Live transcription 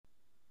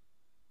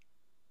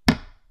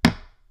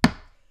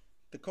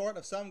The court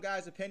of some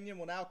guy's opinion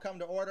will now come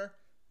to order.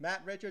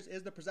 Matt Richards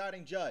is the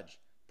presiding judge.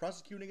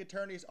 Prosecuting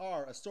attorneys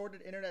are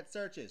assorted internet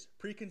searches,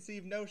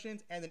 preconceived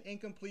notions, and an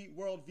incomplete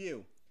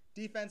worldview.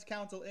 Defense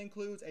counsel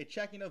includes a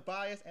checking of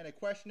bias and a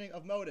questioning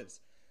of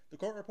motives. The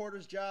court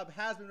reporter's job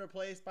has been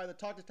replaced by the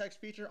talk-to-text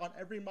feature on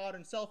every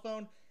modern cell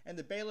phone, and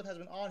the bailiff has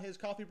been on his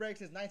coffee break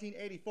since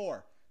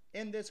 1984.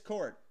 In this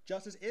court,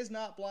 justice is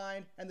not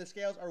blind, and the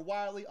scales are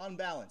wildly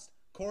unbalanced.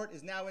 Court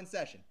is now in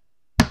session.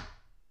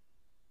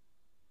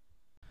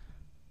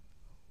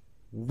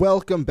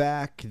 Welcome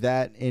back.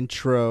 That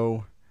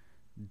intro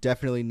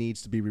definitely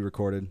needs to be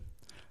re-recorded.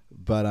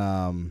 But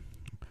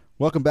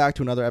welcome back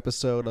to another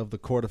episode of the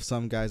Court of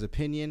Some Guy's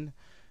Opinion.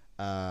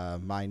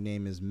 My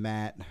name is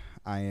Matt.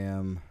 I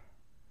am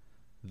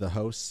the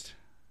host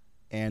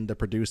and the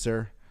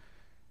producer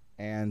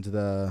and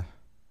the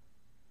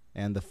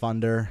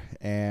funder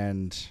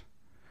and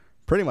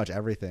pretty much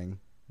everything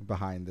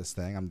behind this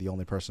thing. I'm the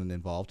only person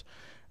involved.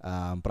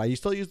 But I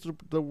still use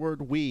the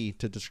word we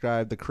to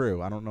describe the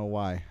crew. I don't know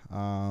why.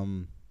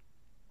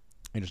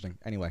 Interesting.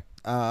 Anyway,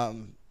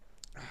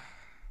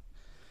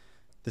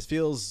 this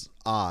feels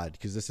odd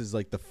because this is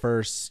like the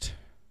first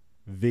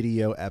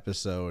video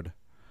episode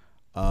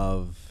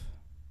of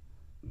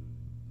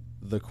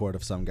the Court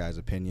of Some Guy's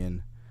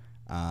Opinion.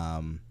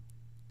 But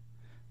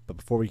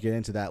before we get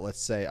into that, let's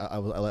say I'd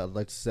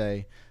like to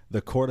say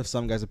the Court of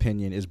Some Guy's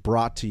Opinion is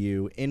brought to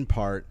you in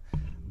part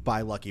by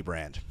Lucky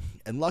Brand.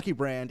 And Lucky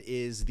Brand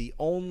is the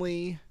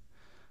only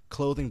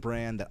clothing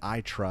brand that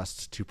I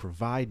trust to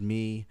provide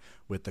me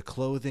with the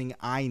clothing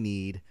I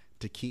need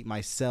to keep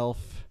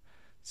myself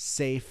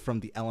safe from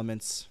the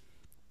elements.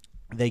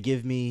 They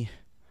give me,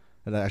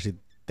 actually,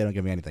 they don't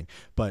give me anything,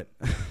 but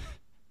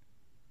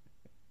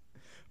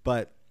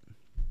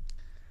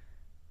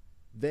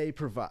they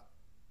provide,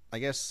 I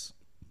guess,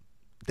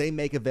 they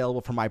make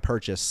available for my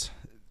purchase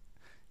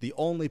the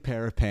only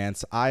pair of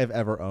pants I have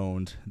ever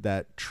owned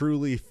that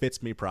truly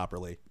fits me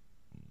properly.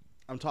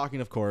 I'm talking,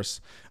 of course,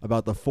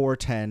 about the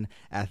 410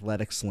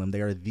 Athletic Slim.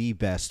 They are the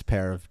best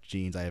pair of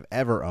jeans I have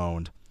ever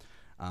owned.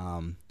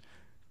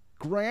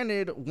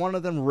 Granted, one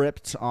of them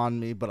ripped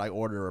on me, but I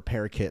ordered a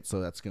repair kit, so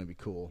that's gonna be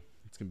cool.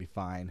 It's gonna be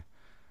fine.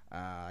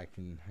 I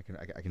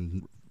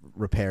can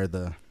repair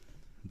the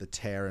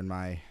tear in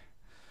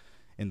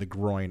the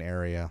groin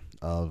area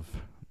of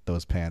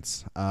those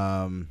pants.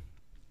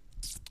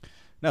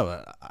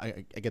 No,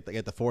 I get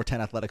the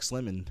 410 Athletic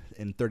Slim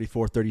in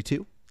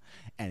 34-32.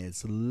 And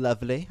it's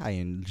lovely. I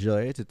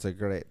enjoy it. It's a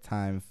great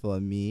time for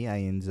me. I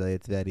enjoy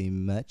it very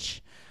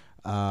much.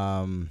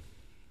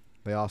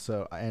 They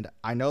also, and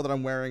I know that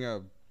I'm wearing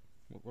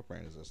what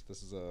brand is this?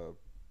 This is a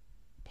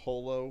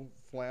Polo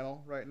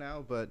flannel right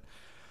now, but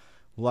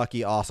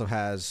Lucky also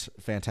has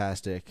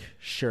fantastic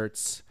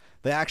shirts.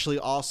 They actually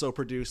also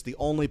produce the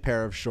only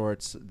pair of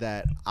shorts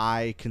that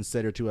I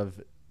consider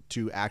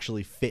to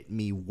actually fit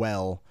me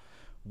well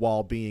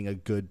while being a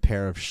good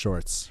pair of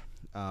shorts.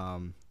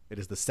 It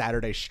is the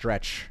Saturday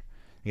Stretch.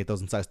 You get those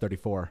in size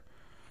 34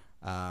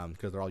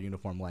 because they're all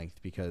uniform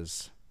length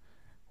because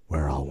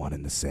we're all one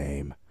and the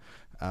same.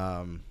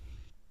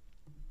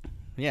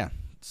 Yeah.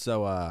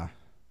 So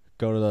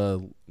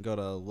go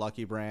to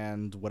Lucky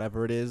Brand,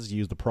 whatever it is.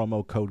 Use the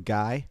promo code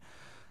GUY,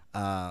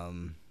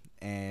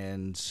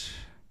 and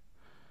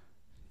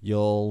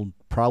you'll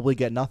probably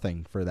get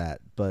nothing for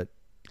that. But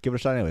give it a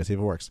shot anyway. See if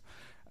it works.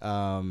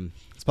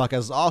 This podcast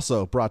is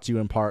also brought to you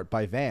in part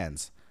by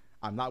Vans.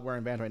 I'm not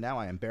wearing Vans right now.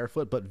 I am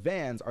barefoot, but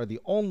Vans are the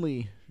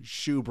only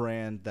shoe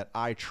brand that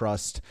I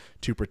trust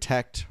to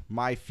protect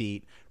my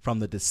feet from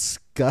the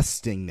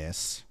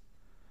disgustingness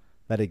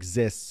that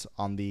exists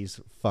on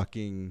these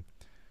fucking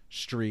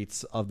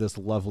streets of this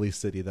lovely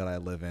city that I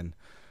live in,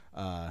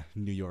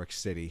 New York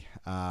City.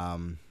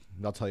 I'll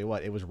tell you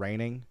what, it was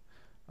raining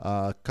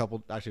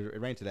actually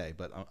it rained today,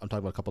 but I'm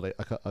talking about a couple days,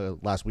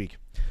 last week.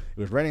 It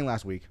was raining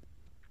last week,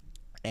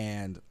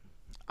 and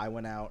I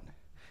went out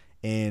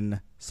in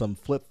some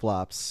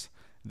flip-flops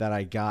that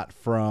I got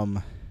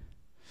from,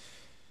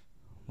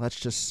 let's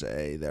just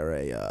say they're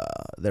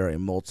a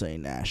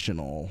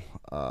multinational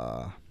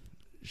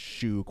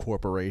shoe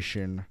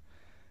corporation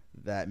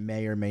that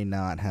may or may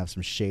not have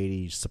some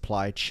shady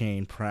supply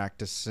chain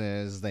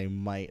practices. They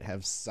might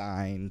have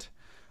signed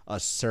a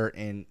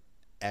certain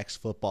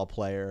ex-football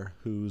player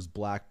whose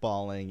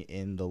blackballing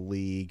in the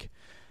league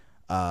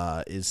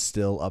is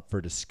still up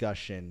for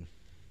discussion.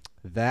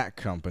 That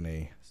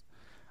company,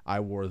 I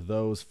wore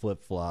those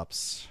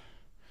flip-flops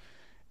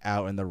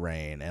out in the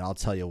rain, and I'll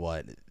tell you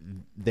what,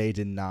 they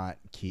did not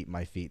keep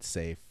my feet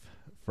safe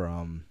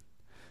from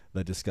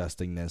the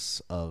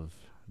disgustingness of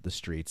the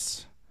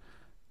streets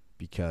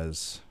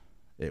because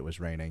it was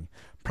raining.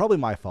 Probably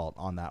my fault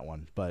on that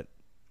one, but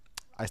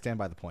I stand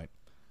by the point.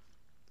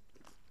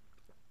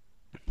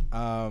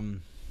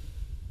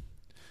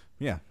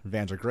 Yeah,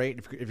 Vans are great.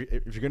 If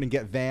you're going to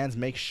get Vans,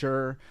 make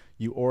sure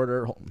you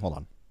order. Hold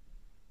on.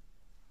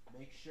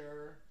 Make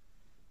sure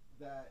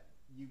that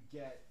you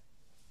get.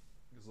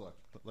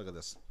 Look at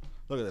this.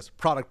 Look at this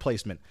product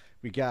placement.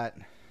 We got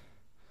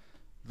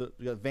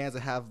Vans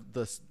that have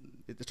the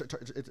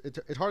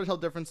it's hard to tell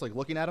the difference like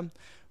looking at them,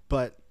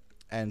 but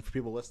and for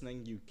people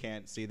listening, you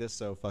can't see this,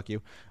 so fuck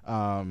you.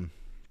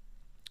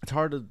 It's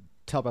hard to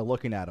tell by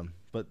looking at them,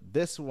 but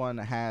this one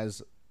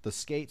has the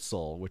skate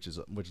sole, which is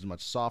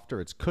much softer.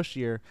 It's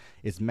cushier.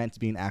 It's meant to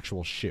be an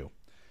actual shoe.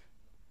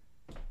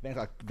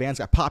 Vans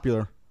got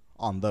popular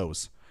on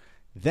those.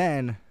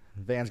 Then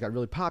Vans got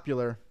really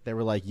popular. They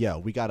were like, "Yo,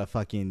 we gotta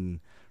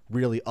fucking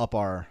really up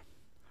our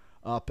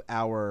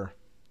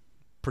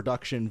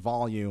production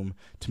volume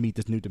to meet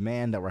this new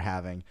demand that we're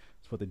having."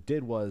 So what they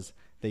did was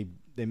they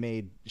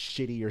made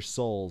shittier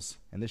soles,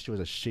 and this shoe has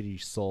a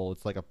shitty sole.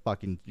 It's like a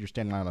fucking, you're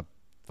standing on a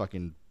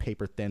fucking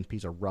paper thin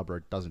piece of rubber.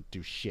 It doesn't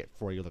do shit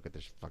for you. Look at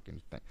this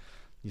fucking thing.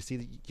 You see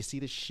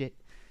this shit?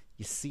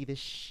 You see this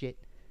shit?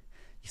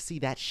 You see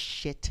that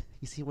shit?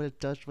 You see what it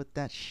does with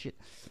that shit?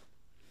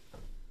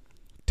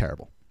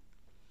 Terrible.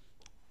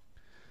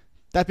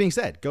 That being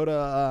said, go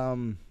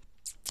to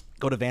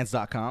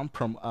Vans.com,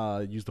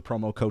 use the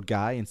promo code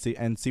GUY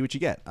and see what you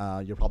get.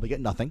 You'll probably get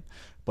nothing,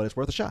 but it's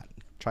worth a shot.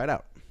 Try it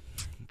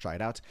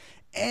out.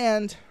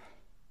 And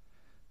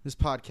this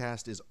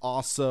podcast is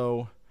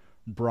also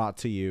brought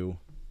to you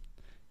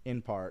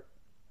in part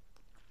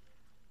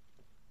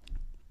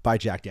by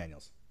Jack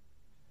Daniels.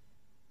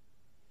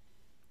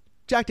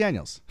 Jack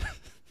Daniels.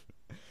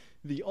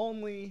 The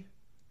only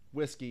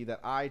whiskey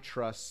that I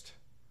trust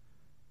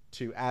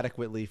to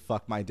adequately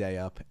fuck my day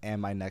up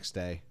and my next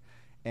day,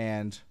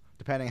 and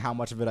depending how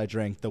much of it I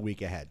drink, the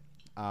week ahead.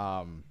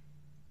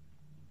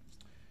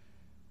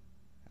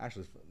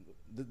 Actually,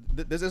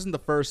 this isn't the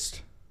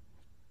first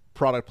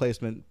product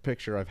placement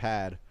picture I've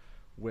had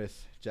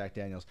with Jack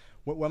Daniels.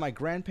 When my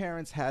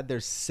grandparents had their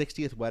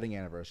 60th wedding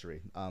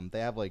anniversary, they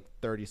have like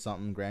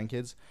 30-something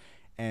grandkids,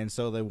 and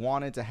so they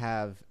wanted to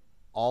have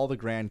all the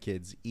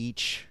grandkids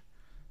each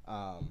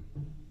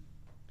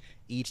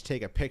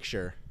take a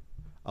picture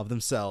of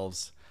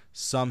themselves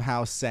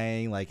somehow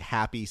saying like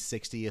happy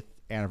 60th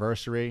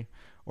anniversary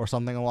or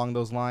something along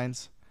those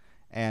lines.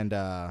 And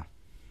I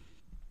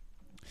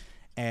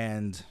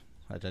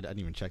didn't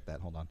even check that.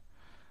 Hold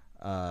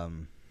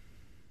on.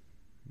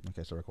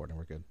 Okay, so recording.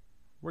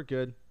 We're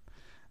good.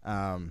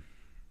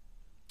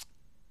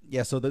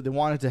 Yeah, so they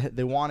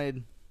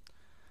wanted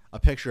a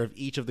picture of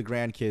each of the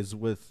grandkids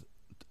with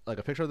like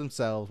a picture of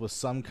themselves with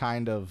some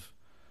kind of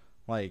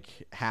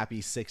like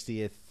happy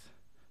 60th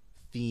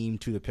theme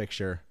to the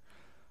picture.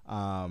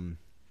 The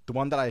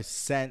one that I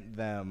sent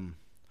them,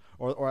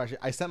 or actually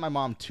I sent my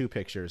mom 2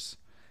 pictures,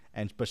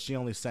 but she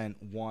only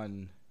sent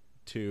one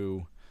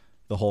to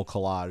the whole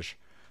collage.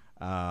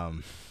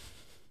 The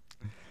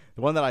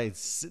one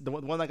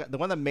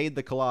that made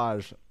the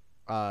collage,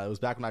 it was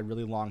back when I had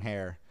really long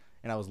hair,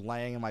 and I was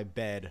laying in my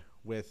bed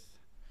with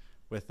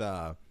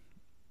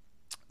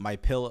my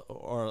pillow,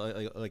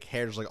 or like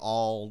hair just like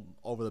all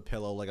over the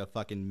pillow like a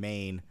fucking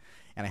mane,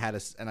 and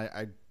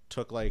I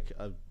took like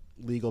a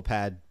legal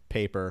pad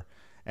paper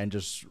and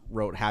just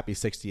wrote happy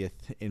 60th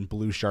in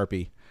blue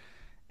Sharpie,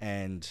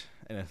 and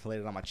I laid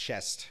it on my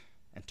chest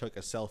and took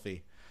a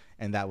selfie,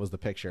 and that was the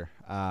picture.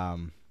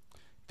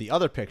 The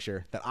other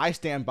picture that I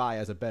stand by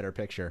as a better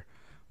picture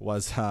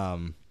was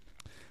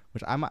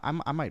which I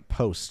might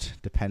post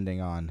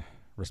depending on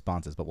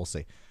responses, but we'll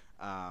see.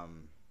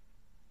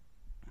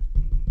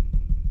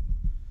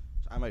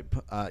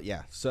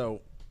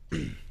 So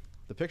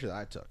the picture that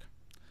I took,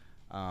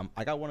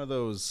 I got one of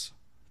those.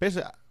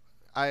 Basically,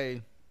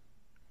 I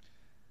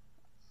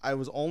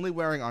was only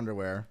wearing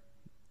underwear.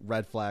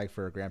 Red flag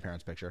for a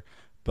grandparents picture,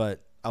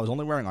 but I was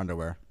only wearing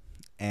underwear,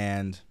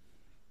 and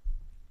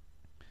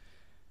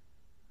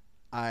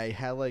I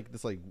had like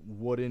this like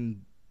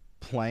wooden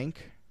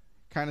plank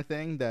kind of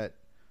thing that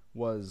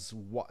was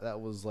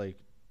like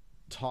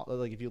tall.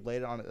 Like if you laid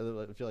it on,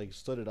 if you like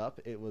stood it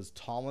up, it was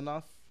tall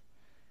enough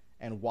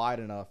and wide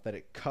enough that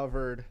it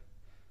covered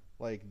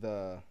like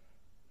the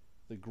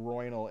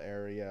groinal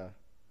area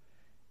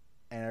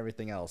and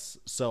everything else.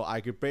 So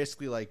I could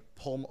basically like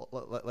pull,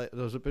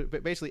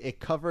 basically it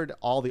covered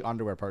all the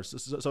underwear parts.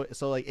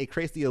 So like it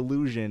creates the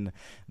illusion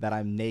that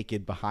I'm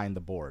naked behind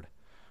the board.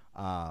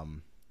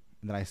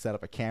 And then I set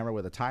up a camera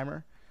with a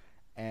timer,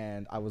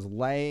 and I was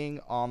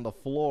laying on the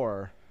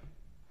floor,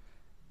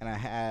 and I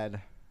had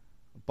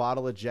a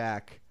bottle of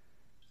Jack,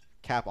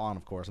 cap on,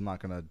 of course. I'm not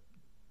going to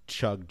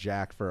chug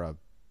Jack for a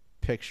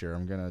picture.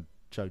 I'm going to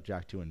chug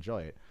Jack to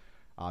enjoy it,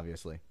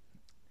 obviously.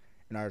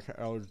 And I was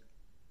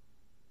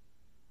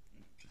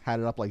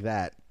had it up like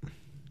that.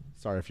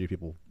 Sorry, a few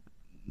people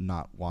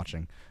not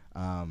watching.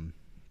 Had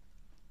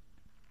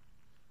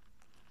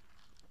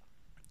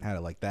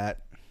it like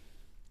that.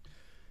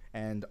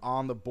 And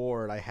on the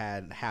board, I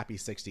had happy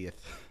 60th.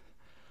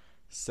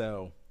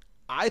 So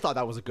I thought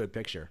that was a good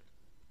picture.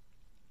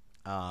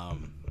 My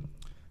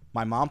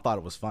mom thought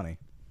it was funny.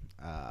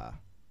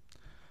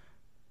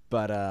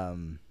 But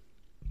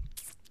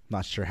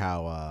not sure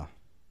how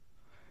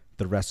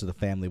the rest of the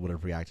family would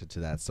have reacted to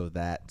that. So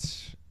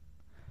that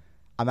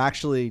I'm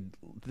actually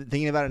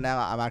thinking about it now.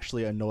 I'm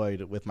actually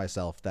annoyed with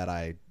myself that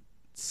I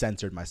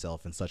censored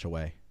myself in such a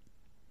way.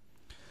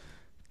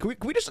 Can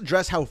we just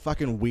address how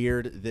fucking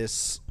weird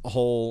this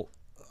whole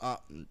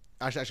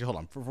actually hold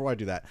on, before I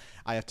do that,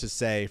 I have to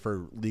say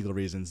for legal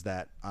reasons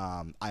that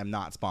I am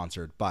not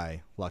sponsored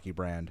by Lucky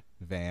Brand,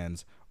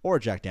 Vans, or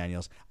Jack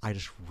Daniels. I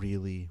just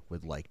really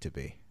would like to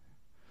be.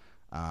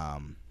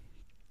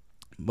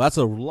 That's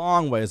a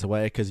long ways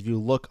away, because if you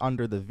look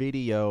under the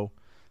video,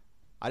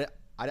 I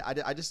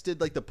just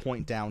did like the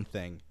point down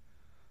thing.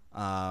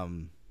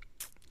 I'm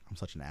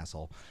such an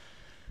asshole.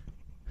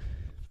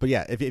 But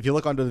yeah, if you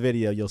look under the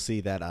video, you'll see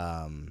that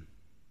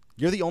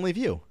you're the only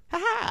view.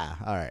 Haha.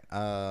 All right.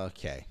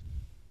 Okay.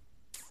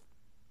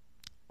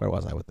 Where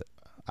was I with it?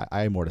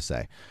 I have more to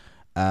say.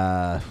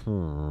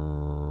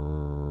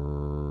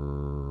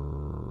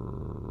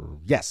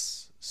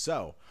 Yes.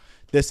 So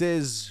this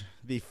is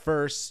the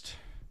first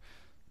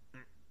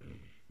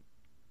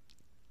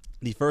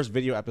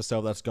video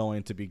episode that's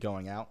going to be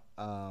going out.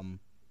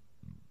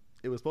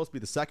 It was supposed to be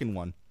the second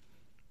one.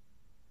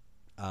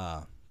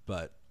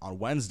 But on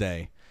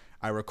Wednesday,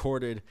 I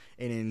recorded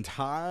an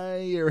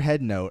entire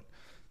head note,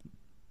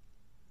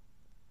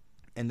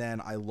 and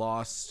then I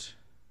lost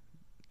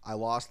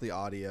the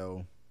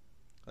audio,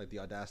 like the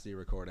Audacity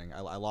recording. I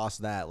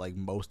lost that like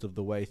most of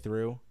the way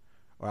through,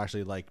 or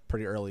actually like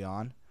pretty early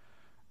on.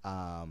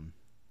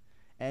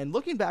 And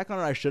looking back on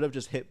it, I should have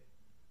just hit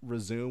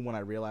resume when I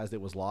realized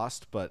it was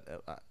lost,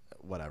 but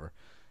whatever.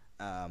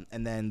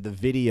 And then the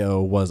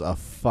video was a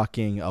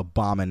fucking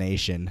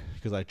abomination,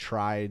 because I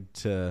tried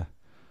to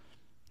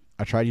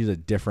use a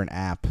different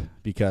app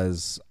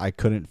because I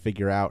couldn't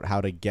figure out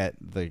how to get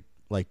the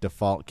like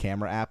default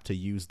camera app to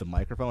use the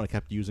microphone. I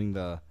kept using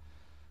the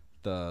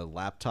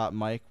laptop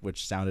mic,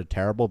 which sounded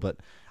terrible, but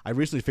I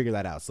recently figured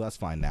that out, so that's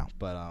fine now.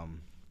 But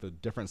the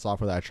different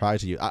software that I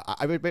tried to use,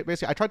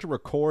 I tried to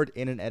record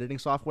in an editing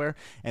software,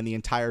 and the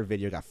entire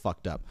video got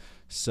fucked up.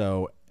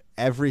 So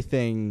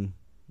everything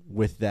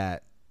with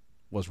that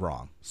was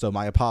wrong. So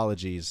my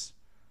apologies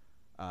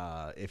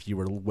if you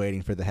were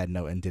waiting for the head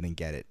note and didn't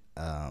get it.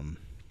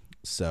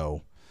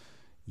 So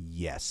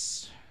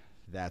yes,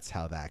 that's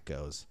how that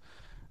goes.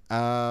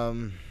 Yeah.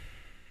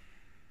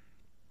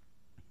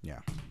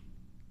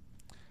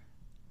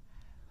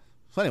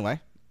 So anyway,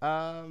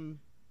 I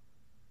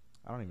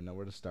don't even know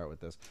where to start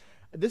with this.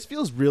 This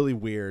feels really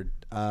weird,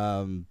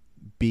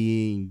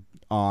 being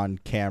on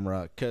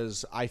camera,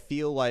 because I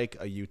feel like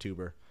a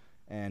YouTuber,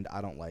 and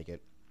I don't like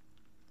it.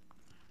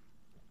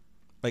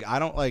 Like, I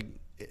don't like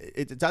it.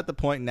 It's at the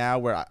point now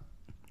where I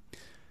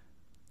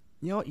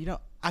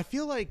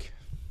feel like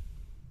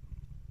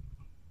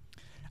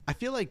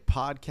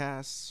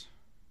podcasts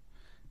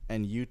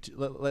and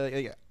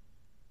YouTube.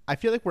 I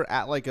feel like we're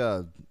at like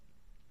a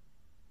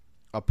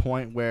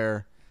point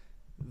where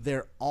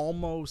they're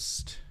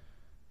almost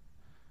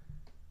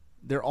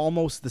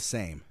the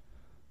same.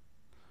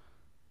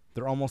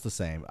 They're almost the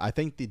same. I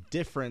think the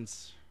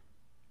difference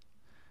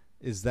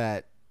is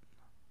that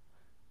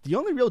the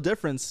only real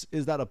difference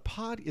is that on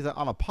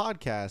a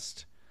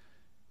podcast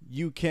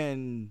you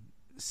can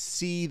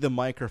see the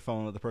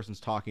microphone that the person's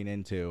talking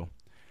into,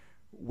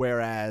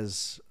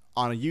 whereas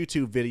on a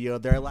YouTube video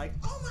they're like,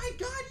 "Oh my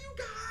god, you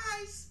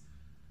guys!"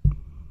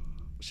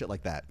 Shit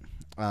like that.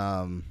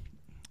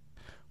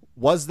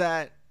 Was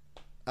that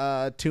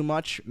too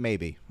much?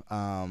 Maybe.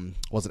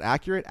 Was it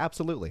accurate?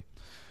 Absolutely.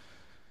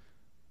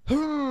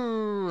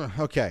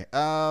 Okay.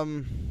 I'll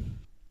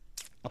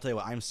tell you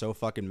what. I'm so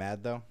fucking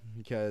mad though,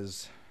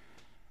 because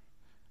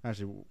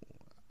actually,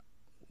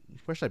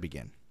 where should I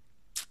begin?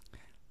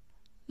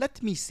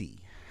 Let me see.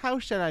 How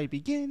should I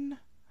begin?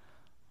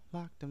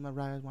 Locked in my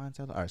right wine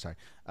cellar. All right, sorry.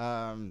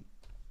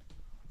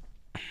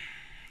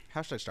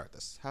 How should I start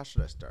this?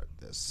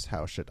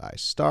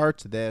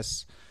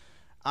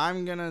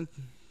 I'm gonna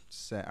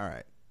say, all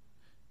right.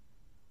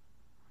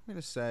 I'm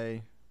gonna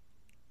say,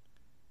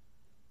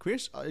 can we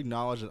just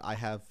acknowledge that I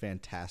have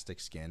fantastic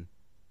skin?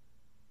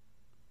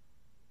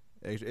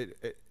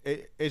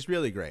 It's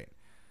really great.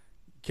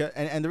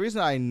 And the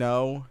reason I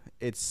know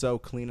it's so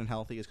clean and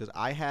healthy is because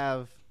I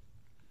have,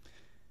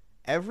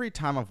 every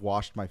time I've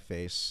washed my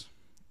face,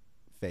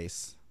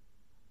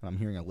 I'm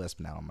hearing a lisp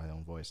now in my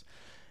own voice.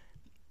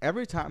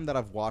 Every time that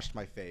I've washed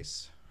my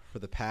face for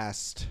the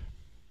past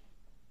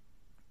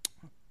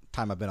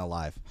time I've been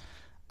alive,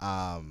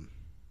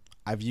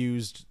 I've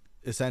used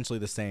essentially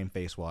the same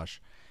face wash.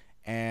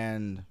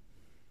 And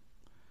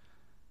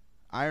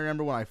I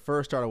remember when I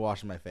first started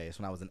washing my face,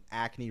 when I was an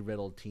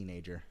acne-riddled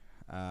teenager.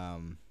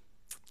 See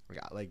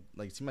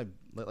my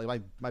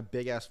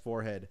big ass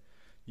forehead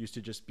used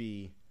to just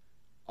be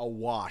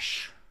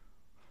awash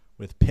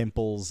with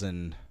pimples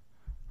and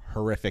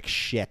horrific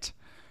shit.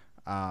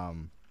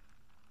 And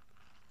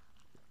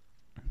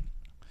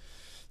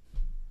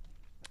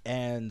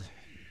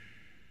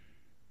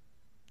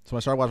so when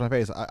I started washing my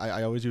face,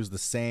 I always use the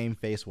same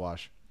face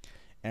wash.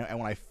 And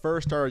when I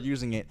first started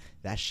using it,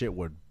 that shit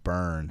would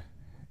burn.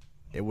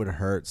 It would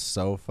hurt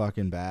so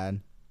fucking bad.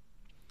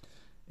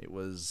 It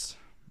was,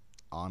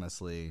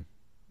 honestly,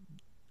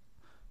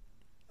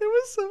 it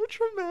was so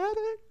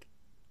traumatic.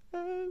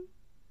 And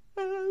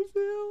I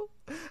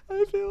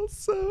feel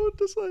so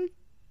just like,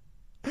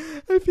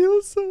 I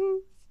feel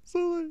so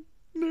like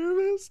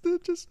nervous to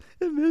just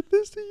admit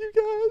this to you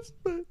guys,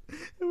 but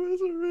it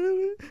was a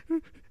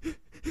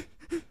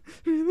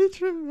really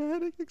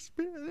traumatic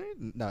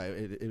experience. No,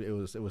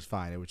 it was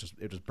fine. It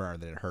just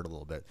burned and it hurt a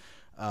little bit.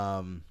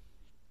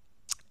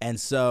 And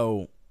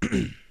so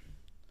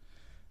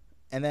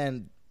and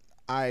then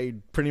I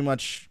pretty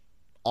much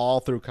all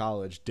through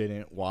college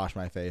didn't wash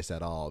my face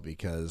at all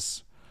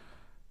because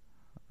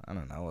I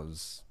don't know, I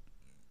was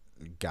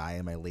a guy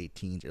in my late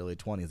teens, early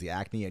 20s. The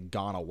acne had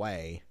gone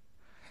away.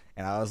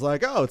 And I was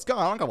like, oh, it's gone.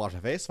 I'm not going to wash my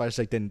face. So I just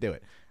like didn't do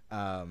it.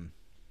 And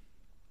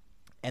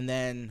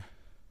then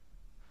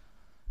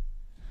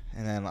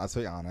let's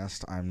be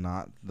honest, I'm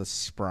not the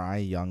spry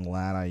young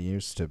lad I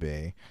used to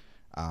be.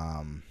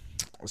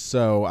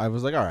 So I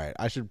was like, all right,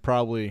 I should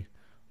probably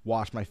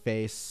wash my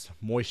face,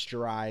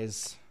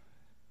 moisturize,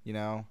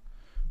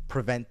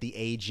 prevent the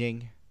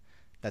aging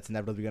that's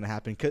inevitably going to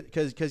happen.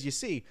 Because you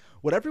see,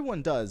 what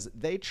everyone does,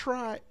 they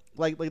try,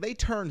 like they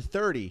turn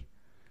 30,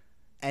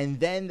 and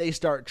then they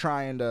start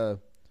trying to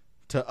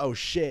oh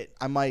shit,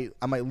 I might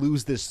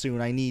lose this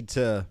soon. I need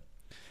to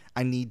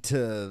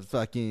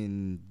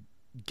fucking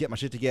get my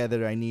shit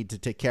together. I need to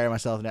take care of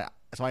myself,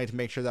 so I need to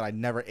make sure that I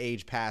never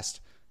age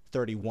past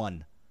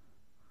 31.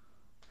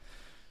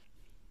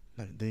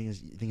 The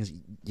thing is,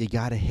 you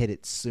gotta hit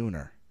it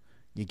sooner.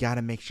 You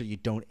gotta make sure you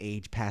don't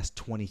age past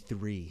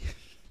 23.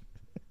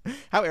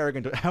 How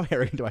arrogant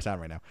do I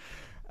sound right now?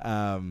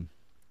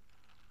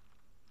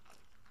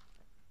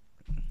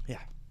 Yeah.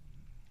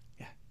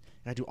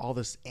 And I do all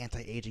this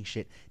anti-aging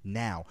shit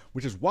now,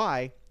 which is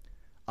why,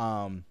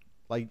 I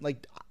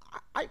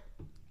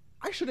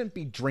shouldn't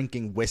be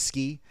drinking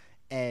whiskey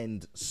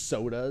and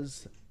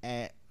sodas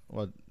and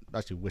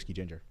actually whiskey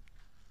ginger.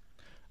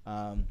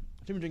 I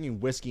shouldn't be drinking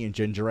whiskey and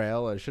ginger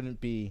ale. I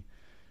shouldn't be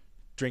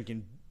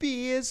drinking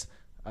beers.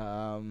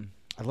 I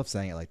love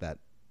saying it like that.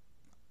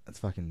 That's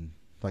fucking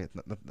like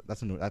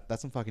that's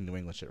some fucking New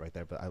England shit right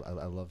there. But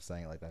I love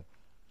saying it like that.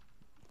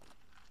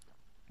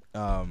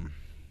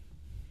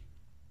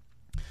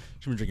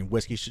 Shouldn't be drinking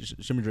whiskey.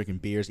 Shouldn't be drinking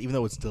beers, even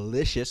though it's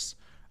delicious.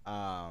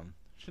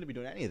 Shouldn't be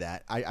doing any of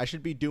that. I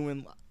should be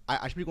doing.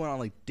 I should be going on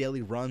like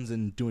daily runs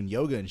and doing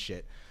yoga and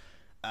shit.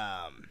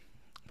 But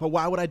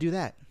why would I do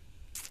that?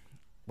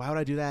 Why would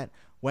I do that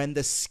when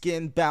the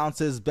skin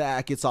bounces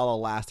back? It's all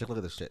elastic. Look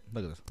at this shit.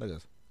 Look at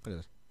this.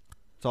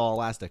 It's all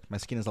elastic. My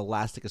skin is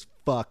elastic as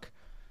fuck.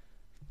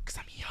 Because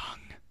I'm young.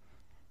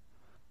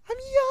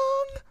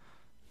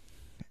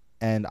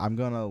 And I'm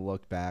going to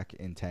look back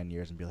in 10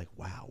 years and be like,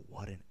 wow,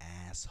 what an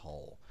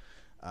asshole.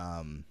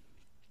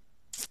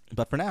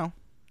 But for now,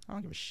 I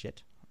don't give a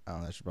shit.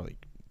 I should probably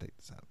take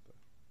this out.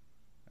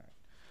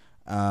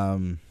 All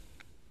right.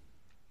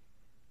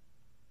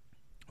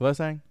 What was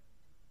I saying?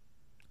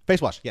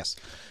 Face wash, yes.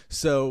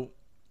 So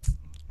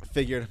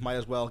figured might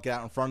as well get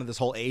out in front of this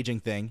whole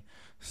aging thing.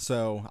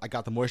 So I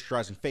got the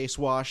moisturizing face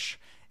wash,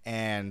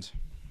 and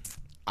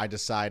I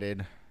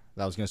decided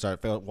that I was going to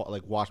start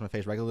wash my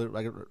face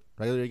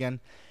regularly again.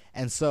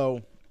 And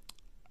so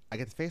I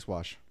get the face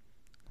wash.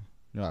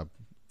 So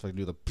I can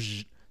do the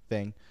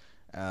thing,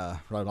 rub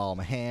it all on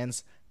my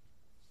hands,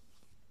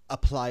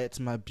 apply it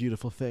to my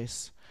beautiful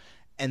face,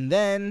 and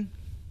then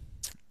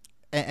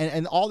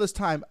and all this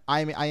time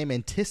I am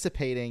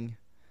anticipating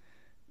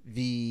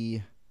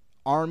the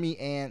army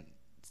ant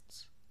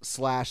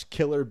 /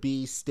 killer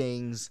bee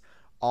stings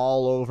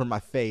all over my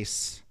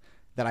face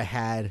that I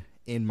had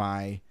in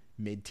my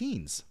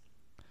mid-teens.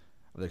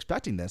 I was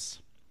expecting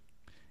this.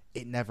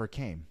 It never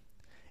came.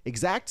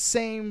 Exact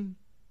same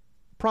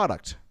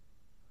product.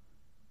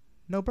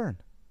 No burn.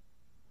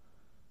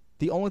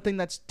 The only thing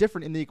that's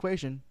different in the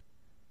equation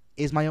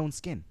is my own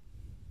skin.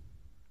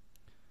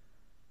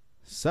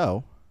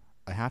 So,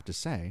 I have to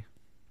say,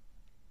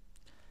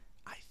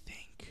 I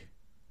think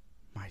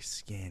my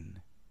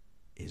skin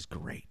is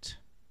great.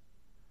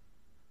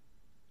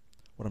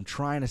 What I'm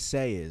trying to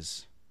say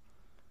is,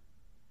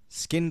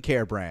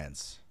 skincare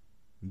brands,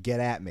 get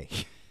at me.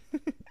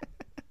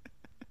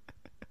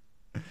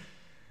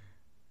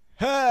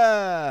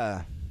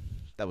 That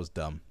was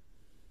dumb.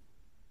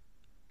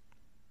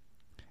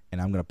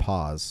 And I'm going to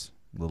pause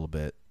a little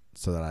bit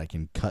so that I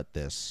can cut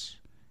this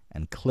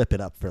and clip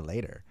it up for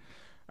later.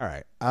 All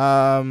right.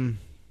 I'll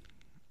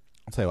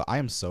tell you what. I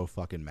am so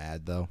fucking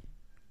mad, though.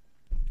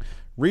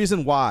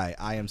 Reason why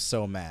I am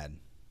so mad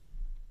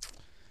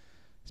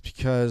is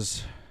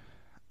because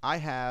I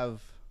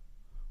have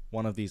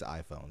one of these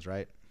iPhones,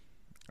 right?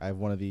 I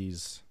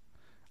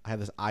have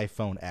this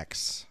iPhone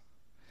X.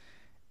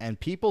 And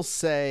people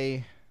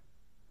say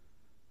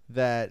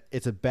that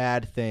it's a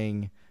bad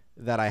thing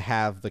that I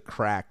have the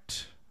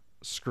cracked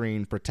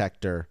screen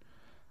protector.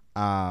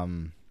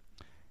 And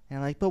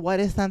like, but what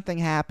if something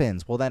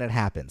happens? Well, then it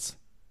happens.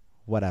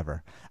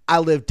 Whatever. I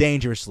live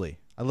dangerously.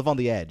 I live on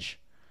the edge.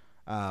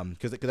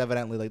 Because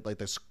evidently,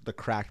 the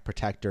cracked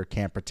protector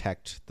can't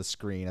protect the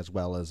screen as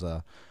well as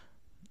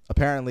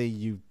apparently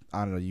you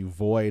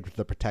void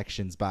the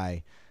protections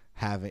by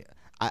having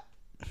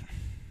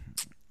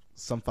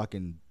some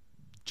fucking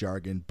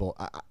jargon.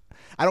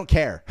 I don't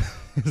care.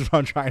 Is what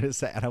I'm trying to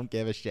say. I don't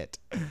give a shit.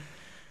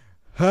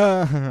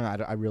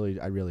 I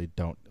really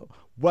don't.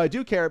 What I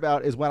do care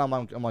about is when I'm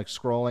like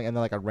scrolling and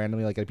then like I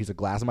randomly like get a piece of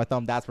glass in my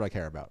thumb. That's what I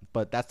care about.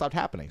 But that stopped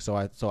happening, so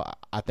I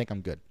think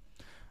I'm good.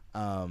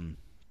 No,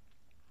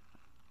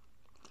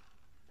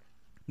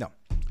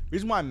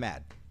 reason why I'm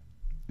mad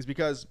is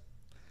because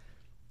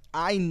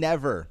I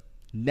never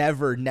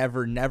bought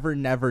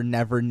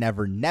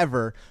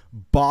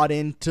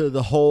into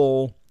the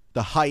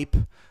hype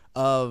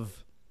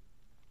of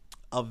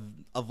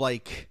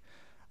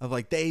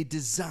like they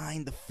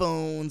designed the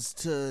phones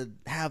to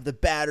have the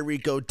battery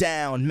go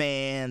down,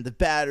 man. The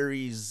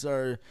batteries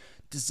are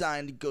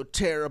designed to go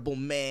terrible,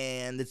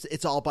 man.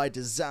 It's all by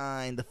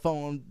design. The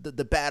phone,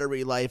 the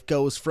battery life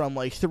goes from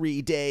like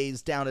 3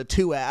 days down to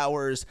 2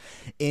 hours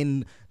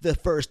in the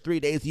first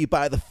 3 days you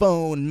buy the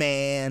phone,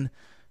 man.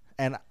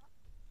 And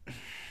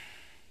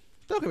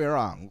don't get me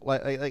wrong,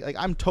 like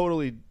I'm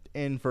totally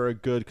in for a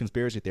good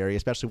conspiracy theory,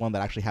 especially one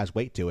that actually has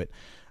weight to it.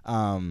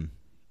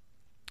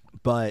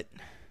 But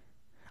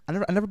I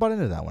never bought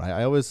into that one.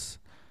 I was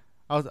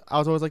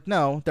always like,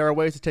 no, there are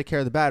ways to take care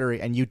of the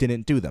battery, and you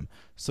didn't do them,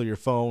 so your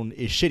phone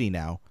is shitty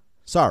now.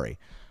 Sorry,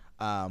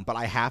 but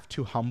I have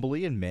to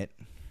humbly admit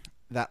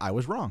that I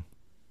was wrong.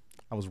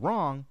 I was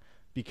wrong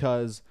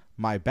because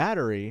my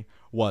battery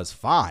was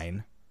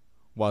fine,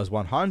 was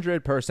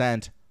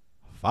 100%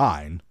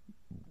 fine,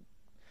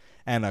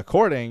 and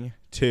according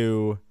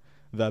to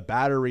the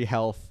battery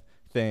health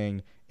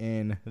thing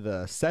in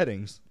the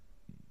settings,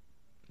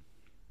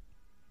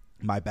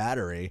 my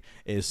battery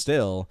is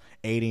still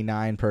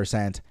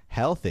 89%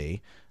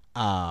 healthy.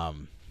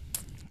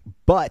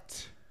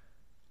 But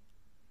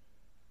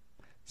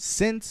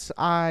since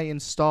I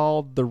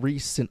installed the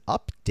recent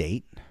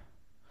update,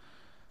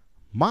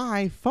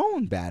 my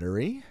phone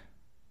battery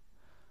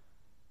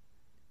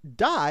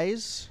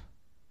dies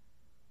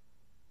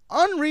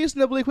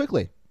unreasonably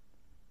quickly.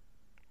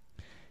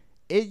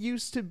 It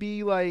used to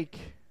be like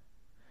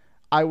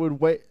I would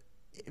wait.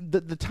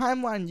 The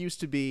timeline used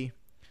to be,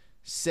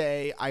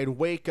 say I'd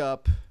wake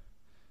up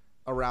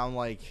around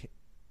like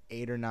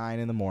 8 or 9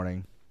 in the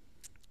morning,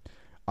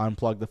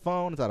 unplug the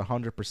phone, it's at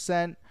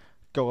 100%,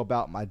 go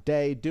about my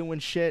day doing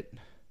shit,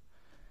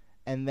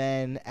 and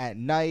then at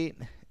night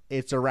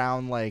it's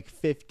around like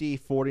 50,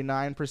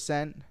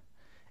 49%,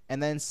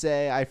 and then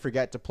say I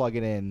forget to plug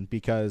it in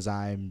because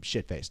I'm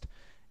shit-faced,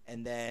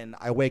 and then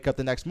I wake up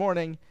the next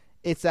morning,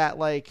 it's at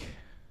like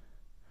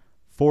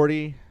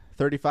 40,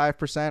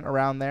 35%,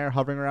 around there,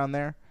 hovering around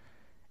there,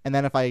 and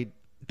then if I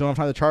don't have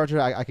time to charge it,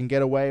 I can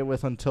get away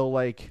with until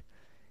like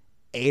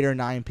 8 or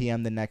 9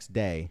 p.m. the next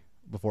day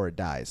before it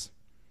dies.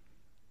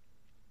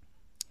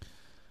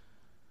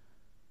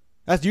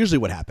 That's usually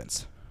what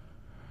happens.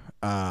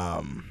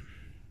 Then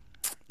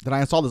I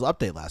installed this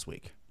update last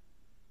week.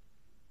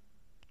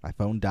 My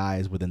phone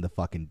dies within the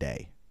fucking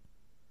day.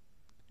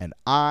 And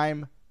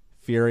I'm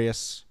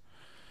furious.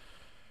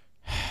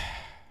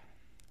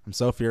 I'm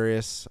so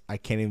furious, I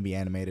can't even be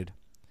animated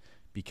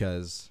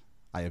because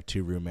I have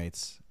 2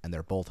 roommates and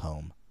they're both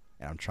home,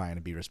 and I'm trying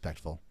to be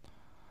respectful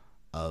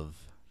of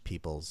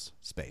people's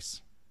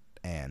space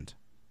and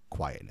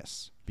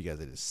quietness because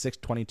it is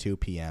 6:22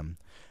 p.m.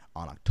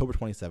 on October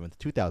 27th,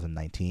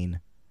 2019.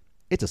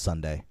 It's a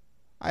Sunday.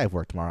 I have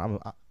work tomorrow.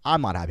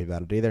 I'm not happy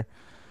about it either.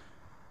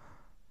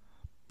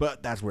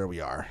 But that's where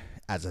we are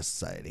as a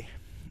society.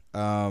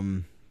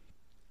 No,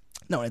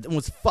 it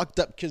was fucked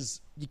up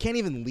because you can't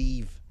even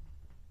leave.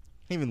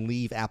 You can't even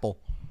leave Apple.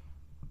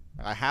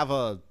 I have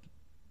a...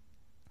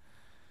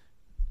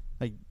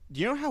 Like, do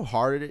you know how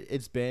hard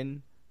it's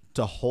been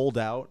to hold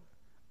out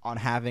on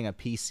having a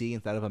PC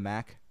instead of a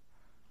Mac?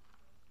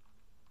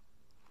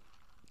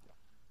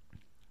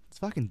 It's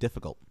fucking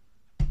difficult.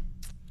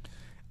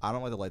 I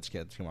don't like the lights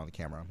come on the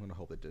camera. I'm going to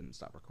hope it didn't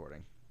stop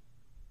recording.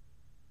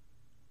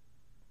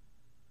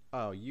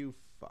 Oh, you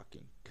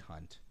fucking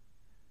cunt.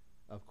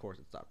 Of course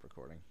it stopped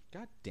recording.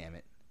 God damn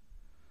it.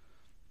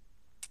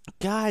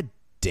 God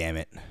damn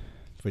it.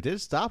 Wait, did it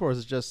stop or is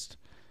it just...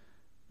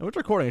 No, it's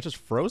recording. It's just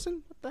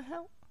frozen? What the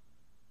hell?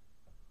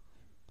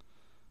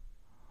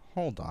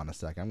 Hold on a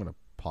sec. I'm going to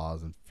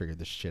pause and figure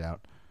this shit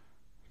out.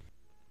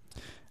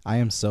 I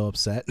am so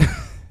upset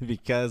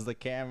because the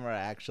camera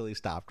actually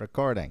stopped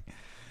recording.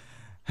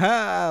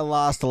 I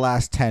lost the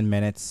last 10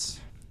 minutes.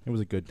 It was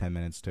a good 10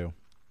 minutes, too.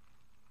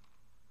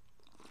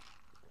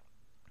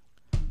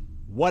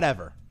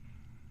 Whatever.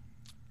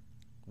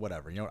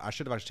 You know what? I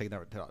should have actually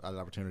taken that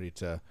opportunity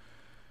to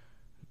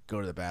go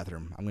to the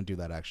bathroom. I'm going to do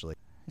that, actually.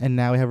 And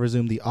now we have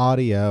resumed the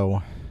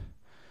audio.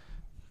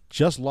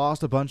 Just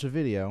lost a bunch of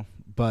video,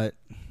 but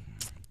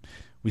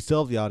we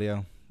still have the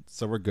audio,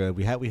 so we're good.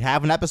 We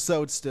have an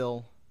episode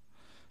still,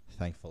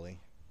 thankfully.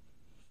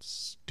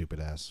 Stupid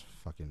ass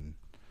fucking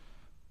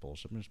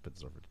bullshit. I'm just put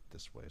this over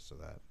this way so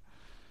that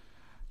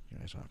you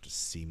guys don't have to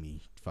see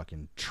me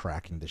fucking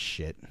tracking the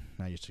shit.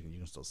 Now you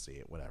can still see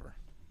it. Whatever.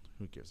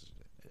 Who gives a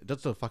shit? It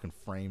does the fucking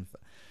frame.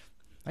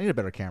 I need a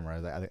better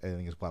camera. I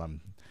think is what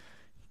I'm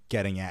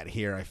getting at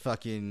here. I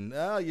fucking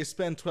you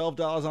spend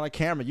 $12 on a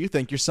camera, you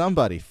think you're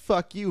somebody.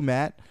 Fuck you,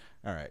 Matt.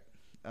 All right.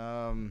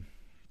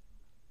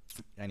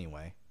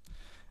 Anyway,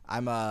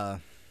 I'm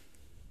mad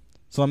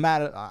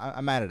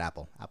at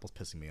Apple. Apple's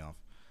pissing me off,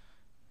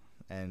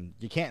 and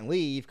you can't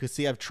leave because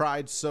see, I've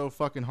tried so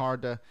fucking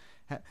hard to.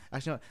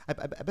 Actually, no,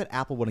 I bet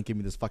Apple wouldn't give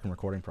me this fucking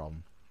recording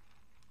problem.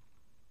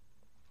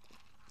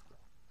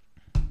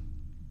 I'm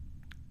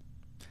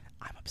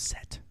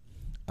upset.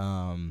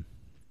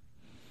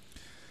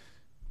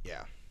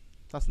 Yeah,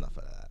 that's enough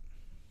of that,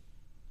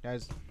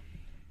 guys.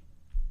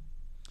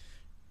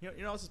 You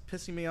know what's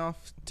pissing me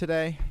off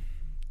today,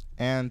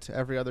 and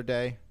every other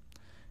day,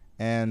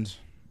 and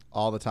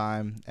all the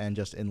time, and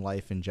just in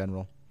life in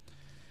general,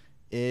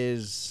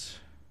 is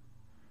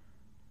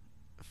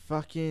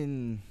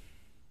fucking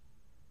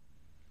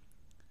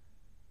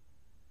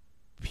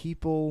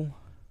people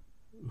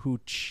who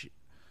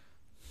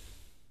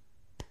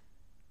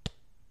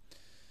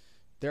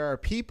there are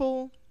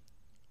people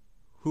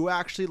who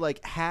actually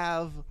like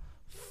have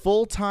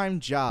full-time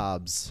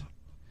jobs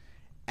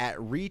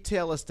at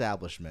retail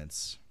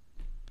establishments,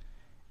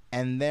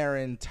 and their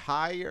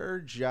entire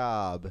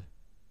job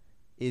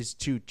is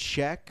to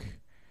check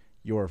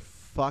your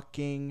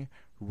fucking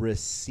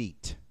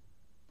receipt.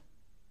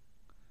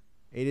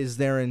 It is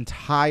their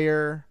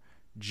entire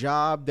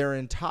job, their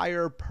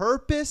entire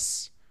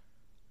purpose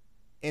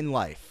in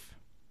life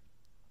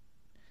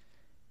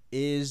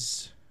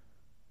is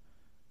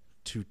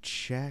to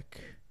check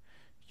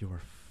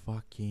your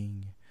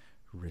fucking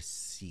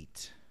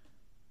receipt.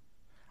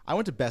 I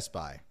went to Best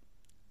Buy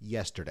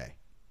yesterday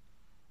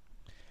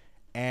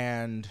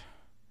and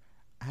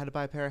I had to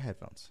buy a pair of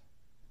headphones.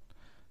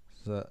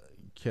 So,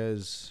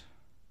 because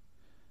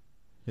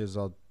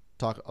I'll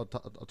talk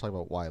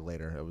about why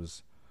later. It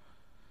was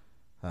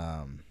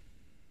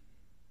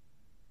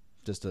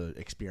just an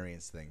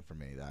experience thing for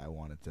me that I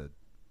wanted to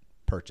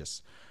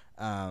purchase.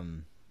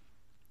 It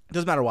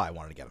doesn't matter why I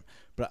wanted to get them,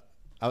 but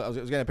I was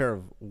getting a pair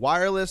of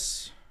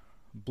wireless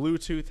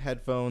Bluetooth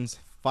headphones.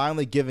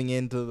 Finally giving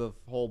in to the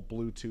whole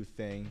Bluetooth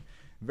thing.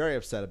 Very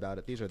upset about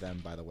it. These are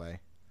them, by the way.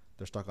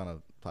 They're stuck on a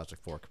plastic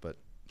fork, but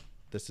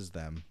this is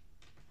them.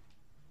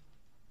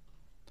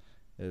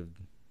 They're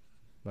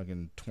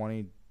fucking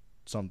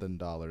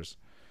 $20-something,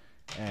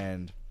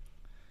 and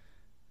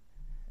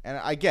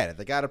I get it.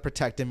 They gotta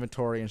protect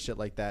inventory and shit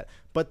like that.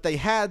 But they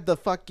had the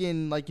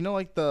fucking like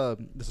the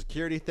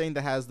security thing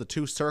that has the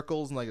two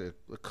circles and like it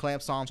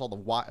clamps on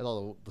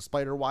all the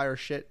spider wire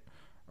shit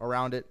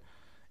around it.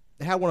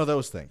 It had one of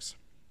those things.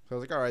 So I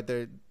was like, all right,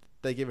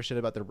 they give a shit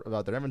about their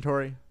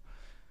inventory.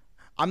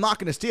 I'm not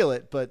gonna steal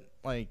it, but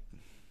like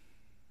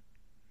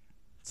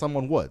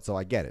someone would, so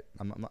I get it.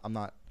 I'm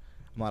not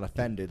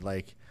offended.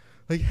 Like,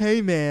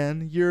 hey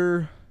man,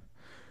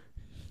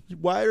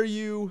 why are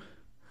you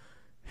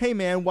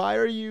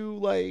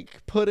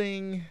like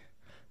putting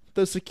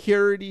the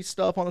security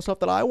stuff on the stuff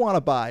that I want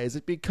to buy? Is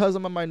it because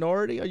I'm a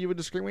minority? Are you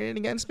discriminating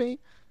against me?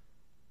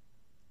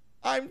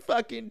 I'm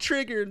fucking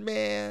triggered,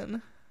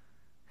 man.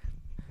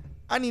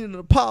 I need an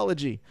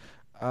apology.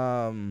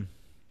 Yeah,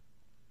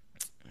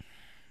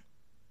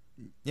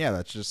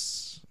 that's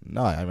just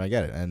no. I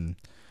get it. And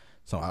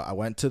so I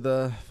went to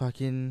the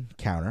fucking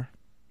counter.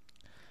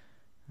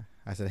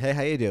 I said, "Hey,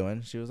 how you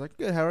doing?" She was like,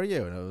 "Good. How are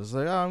you?" And I was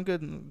like, "Oh, I'm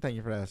good. Thank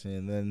you for asking."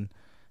 And then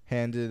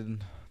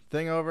handed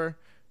thing over.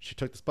 She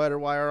took the spider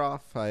wire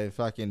off. I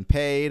fucking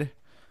paid.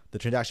 The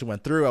transaction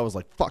went through. I was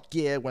like, "Fuck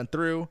yeah, it went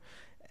through."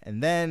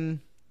 And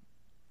then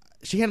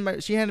she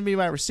handed me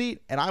my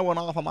receipt, and I went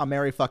off on my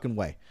merry fucking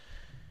way.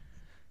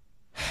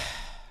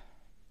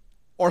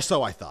 Or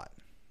so I thought.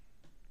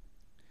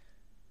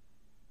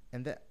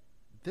 And that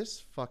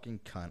this fucking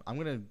cunt, I'm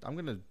gonna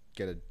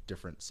get a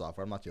different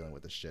software. I'm not dealing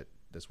with this shit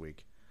this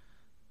week.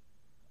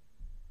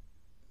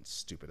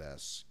 Stupid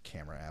ass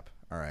camera app.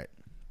 All right.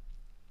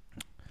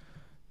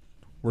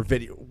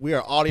 We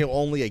are audio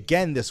only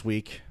again this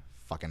week.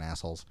 Fucking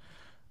assholes.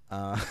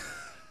 Hold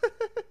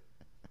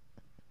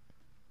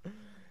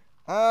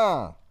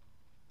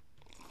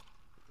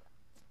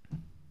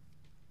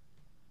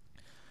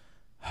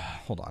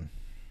on.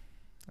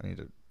 I need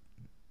to.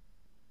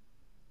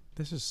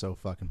 This is so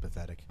fucking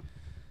pathetic.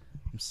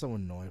 I'm so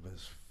annoyed by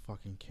this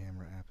fucking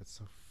camera app. It's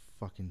so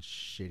fucking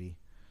shitty.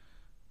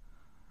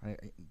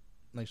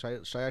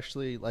 Should I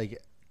actually like?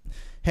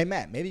 Hey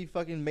Matt, maybe you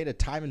fucking made a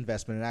time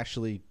investment and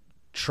actually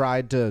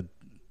tried to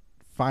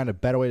find a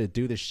better way to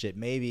do this shit.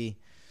 Maybe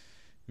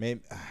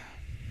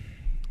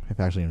I've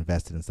actually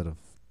invested instead of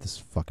this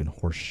fucking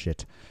horse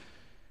shit.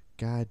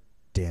 God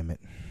damn it.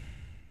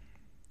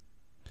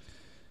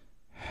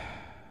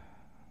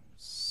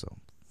 So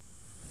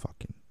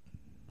fucking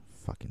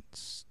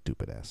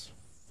stupid ass,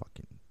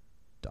 fucking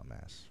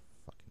dumbass,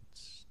 fucking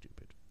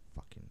stupid,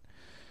 fucking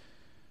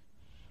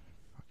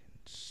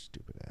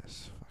stupid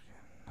ass, fucking.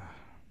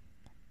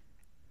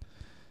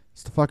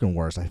 It's the fucking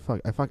worst.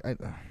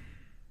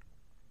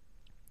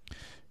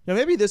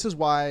 Maybe this is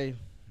why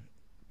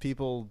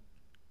people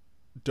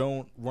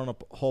don't run a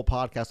whole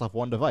podcast off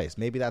one device.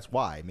 Maybe that's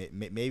why.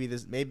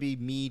 Maybe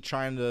me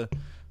trying to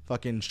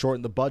fucking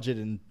shorten the budget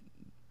and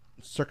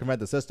circumvent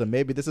the system.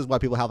 Maybe this is why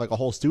people have like a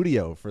whole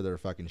studio for their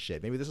fucking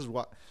shit. Maybe this is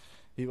why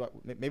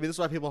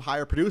people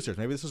hire producers.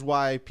 Maybe this is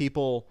why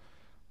people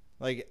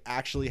like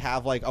actually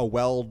have like a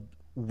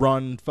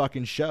well-run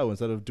fucking show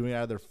instead of doing it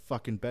out of their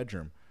fucking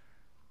bedroom.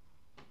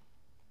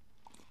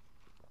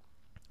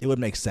 It would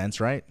make sense,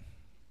 right?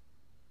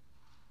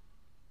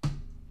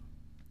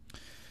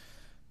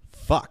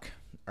 Fuck.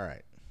 All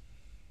right.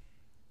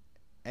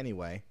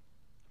 Anyway,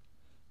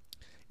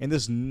 in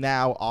this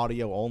now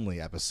audio only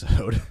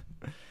episode,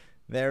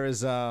 there is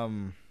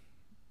so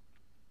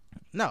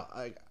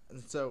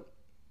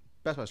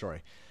that's my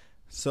story.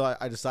 So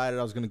I decided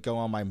I was gonna go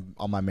on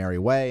my merry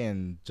way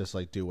and just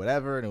like do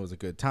whatever, and it was a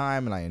good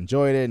time, and I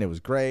enjoyed it, and it was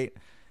great.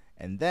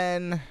 And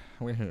then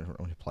we're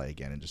gonna play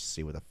again and just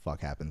see what the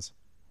fuck happens.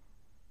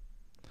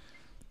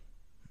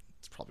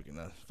 It's probably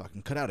gonna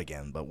fucking cut out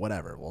again, but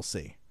whatever, we'll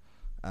see.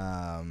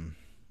 And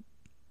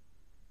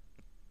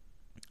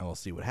we'll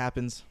see what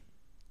happens.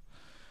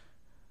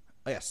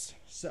 Oh, yes.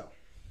 So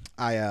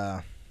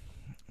I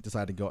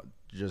decided to go.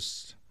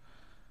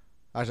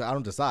 Actually, I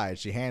don't decide.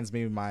 She hands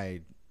me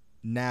my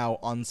now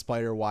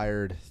unspider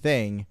wired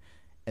thing,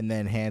 and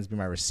then hands me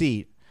my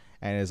receipt,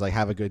 and is like,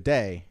 "Have a good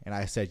day." And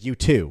I said, "You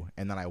too."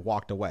 And then I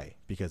walked away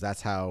because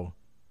that's how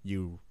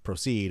you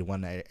proceed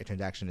when a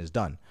transaction is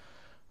done.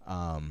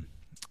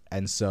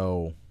 And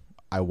so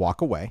I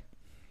walk away.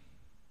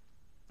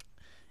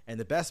 And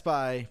the Best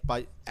Buy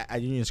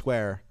at Union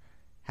Square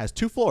has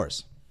 2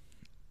 floors.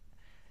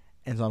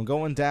 And so I'm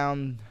going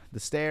down the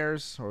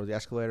stairs or the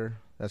escalator,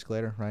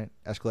 right?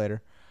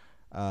 Escalator,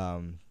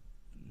 to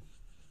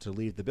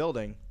leave the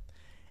building.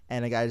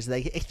 And the guy's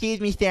like, "Excuse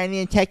me, sir, I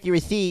need to check your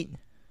receipt."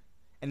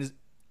 And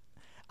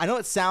I know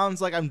it sounds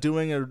like I'm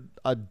doing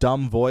a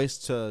dumb voice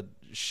to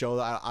show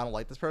that I don't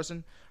like this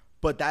person,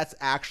 but that's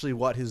actually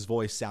what his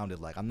voice sounded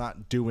like. I'm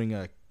not doing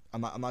a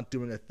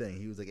thing.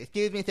 He was like,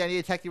 "Excuse me, sir, I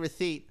need to check your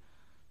receipt."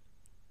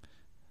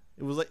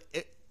 It was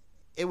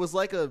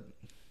like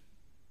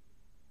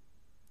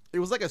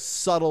a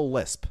subtle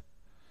lisp.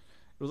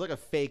 It was like a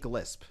fake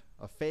lisp,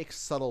 a fake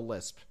subtle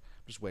lisp.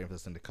 I'm just waiting for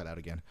this thing to cut out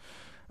again.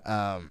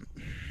 And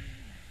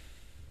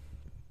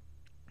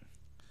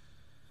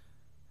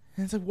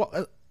it's like,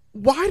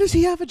 why does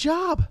he have a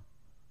job?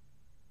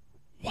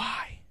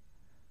 Why?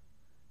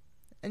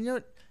 And you know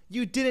what?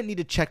 You didn't need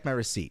to check my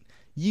receipt.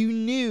 You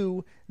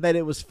knew that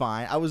it was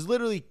fine. I was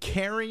literally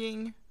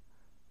carrying.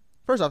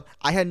 First off,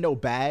 I had no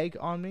bag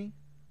on me.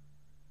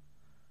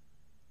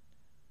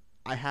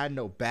 I had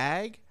no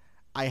bag.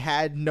 I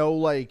had no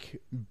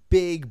like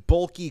big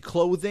bulky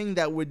clothing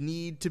that would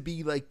need to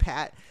be like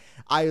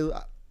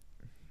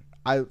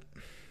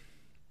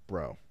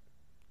bro.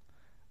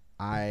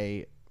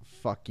 I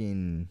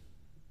fucking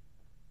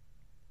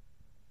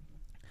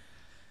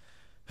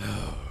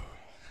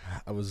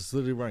I was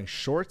literally wearing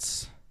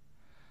shorts,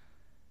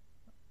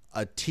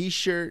 a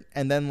t-shirt,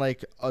 and then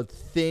like a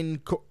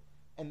thin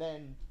and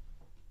then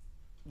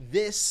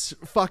this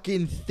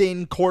fucking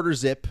thin quarter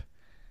zip.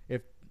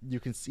 If you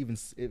can even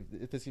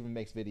if this even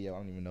makes video, I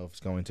don't even know if it's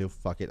going to.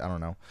 Fuck it, I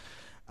don't know.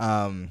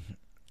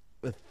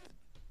 With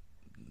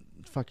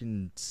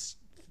fucking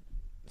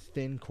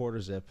thin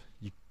quarter zip,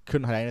 you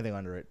couldn't hide anything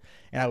under it,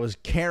 and I was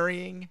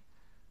carrying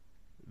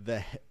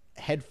the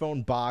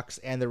headphone box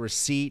and the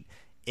receipt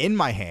in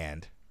my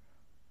hand.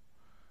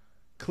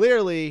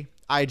 Clearly,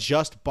 I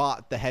just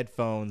bought the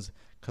headphones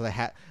because I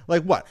had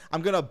like what?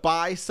 I'm gonna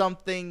buy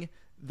something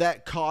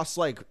that costs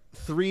like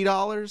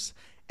 $3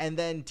 and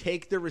then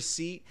take the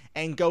receipt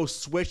and go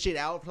switch it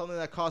out for something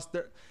that costs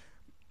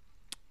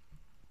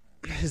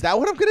Is that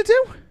what I'm gonna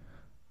do?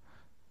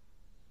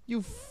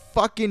 You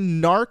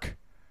fucking narc.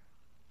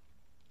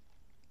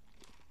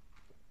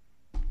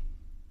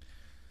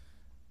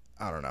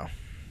 I don't know.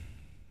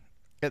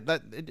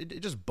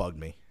 It just bugged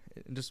me.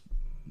 It just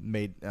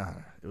made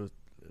it was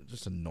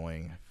just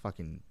annoying. I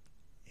fucking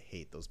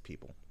hate those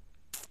people.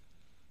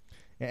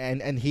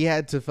 And he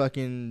had to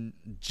fucking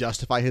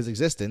justify his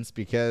existence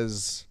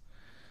because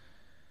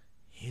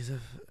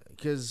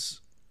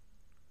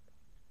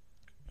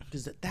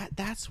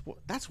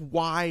that's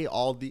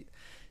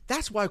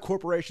why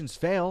corporations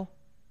fail.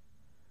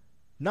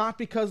 Not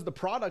because the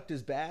product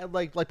is bad.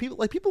 Like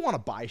people want to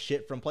buy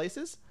shit from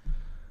places.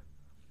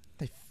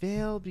 They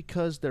fail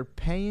because they're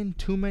paying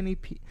too many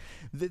people.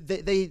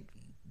 They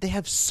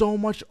have so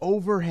much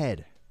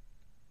overhead.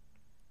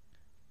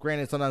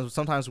 Granted,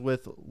 sometimes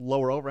with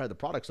lower overhead, the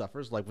product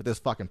suffers. Like with this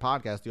fucking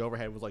podcast, the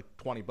overhead was like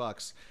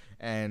 $20,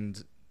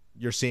 and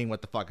you're seeing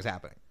what the fuck is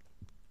happening.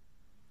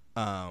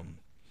 I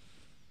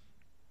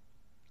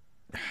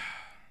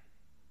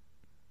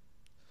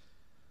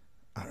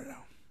don't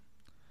know.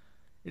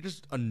 It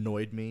just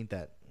annoyed me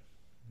that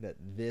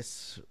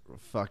this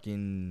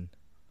fucking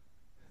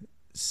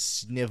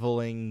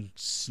sniveling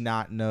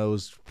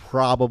snot-nosed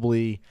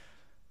probably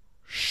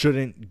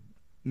shouldn't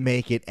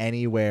make it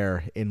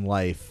anywhere in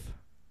life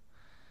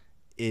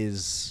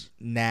is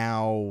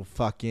now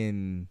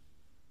fucking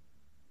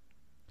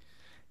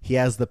he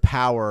has the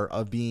power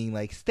of being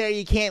like, "Sir,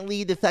 you can't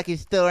leave the fucking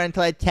store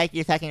until I check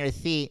your fucking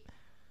receipt."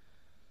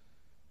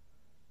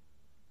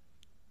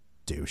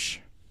 Douche.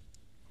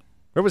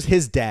 Where was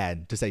his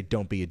dad to say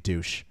don't be a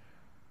douche?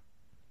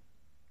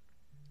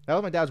 That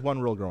was my dad's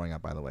one rule growing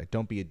up, by the way.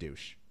 Don't be a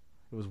douche.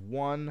 It was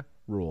one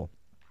rule.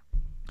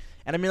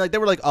 And I mean, like, there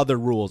were like other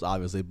rules,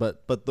 obviously,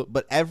 but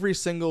every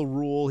single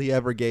rule he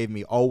ever gave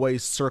me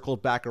always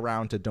circled back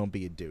around to don't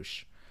be a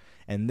douche.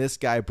 And this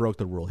guy broke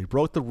the rule. He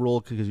broke the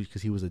rule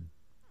because he was a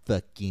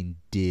fucking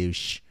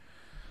douche.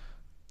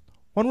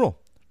 One rule: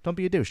 don't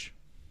be a douche.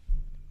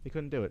 He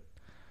couldn't do it.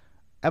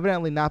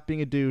 Evidently, not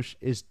being a douche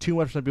is too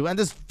much for some people. And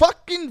this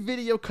fucking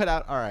video cut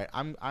out. All right,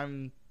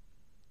 I'm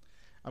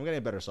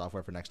getting better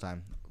software for next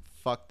time.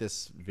 Fuck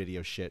this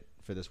video shit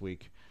for this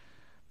week.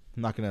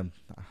 I'm not gonna.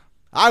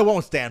 I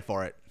won't stand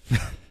for it.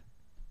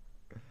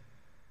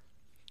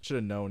 Should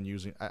have known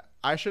using.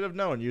 I should have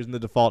known using the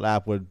default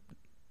app would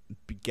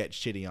get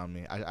shitty on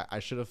me. I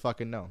should have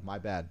fucking known. My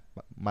bad.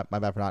 My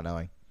bad for not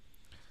knowing.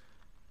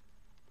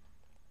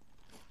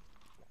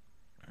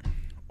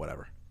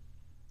 Whatever.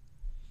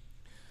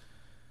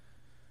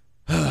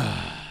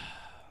 Well,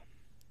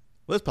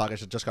 this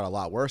podcast just got a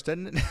lot worse,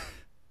 didn't it?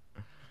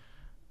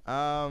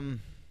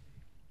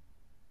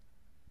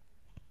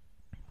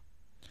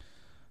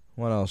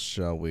 What else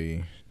shall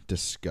we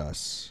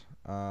discuss?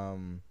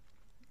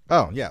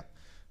 Oh, yeah.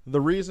 The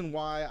reason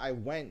why I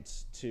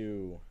went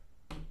to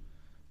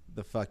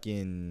the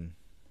fucking...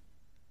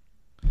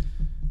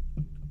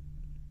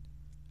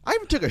 I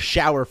even took a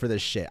shower for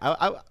this shit.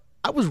 I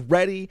was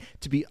ready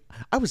to be...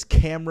 I was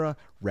camera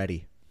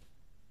ready.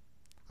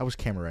 I was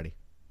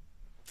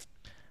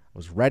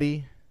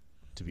ready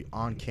to be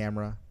on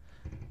camera.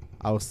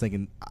 I was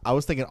thinking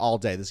all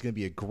day, this is going to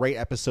be a great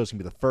episode. It's going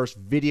to be the first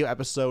video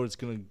episode. It's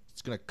going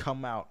to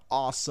come out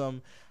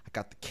awesome. I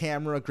got the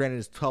camera. Granted,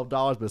 it's $12,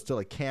 but it's still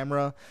a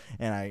camera.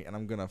 And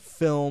I'm going to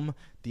film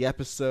the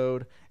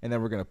episode, and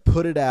then we're going to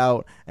put it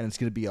out, and it's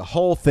going to be a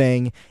whole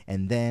thing.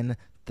 And then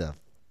the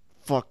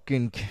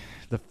fucking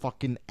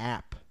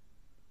app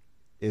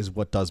is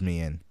what does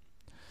me in.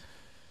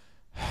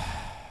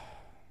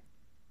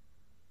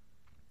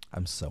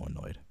 I'm so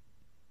annoyed.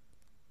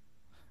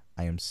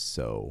 I am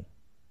so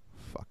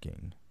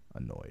fucking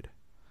annoyed.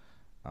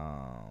 You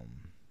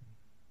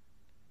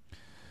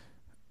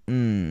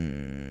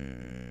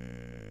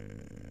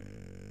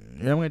know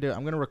what I'm gonna do?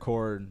 I'm gonna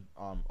record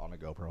on a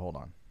GoPro. Hold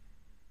on.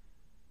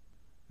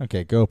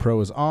 Okay,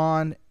 GoPro is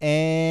on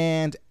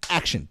and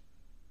action.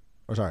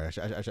 Or sorry, I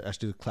should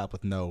do the clap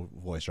with no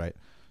voice, right?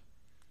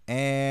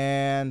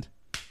 And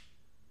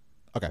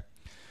okay.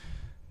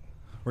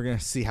 We're going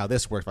to see how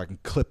this works. If I can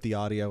clip the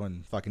audio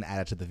and fucking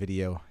add it to the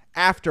video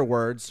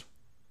afterwards.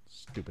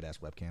 Stupid ass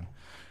webcam.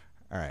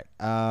 All right.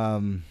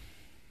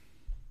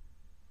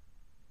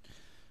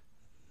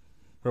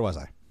 Where was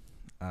I?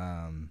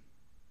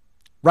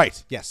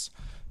 Right. Yes.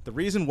 The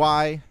reason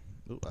why.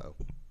 All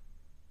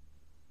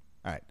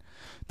right.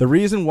 The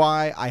reason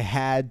why I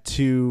had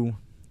to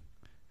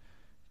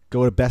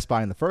go to Best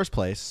Buy in the first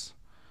place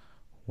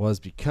was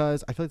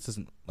because I feel like this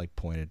isn't like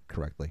pointed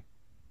correctly.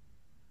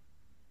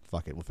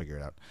 Fuck it, we'll figure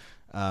it out.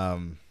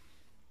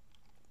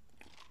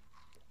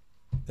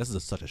 This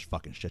is such a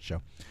fucking shit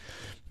show.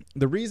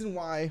 The reason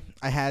why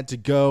I had to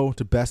go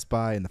to Best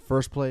Buy in the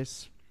first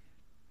place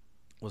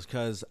was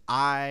because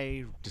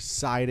I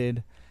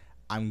decided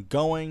I'm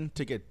going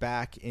to get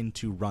back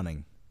into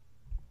running.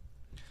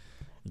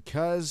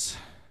 Because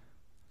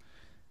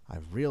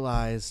I've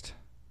realized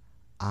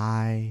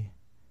I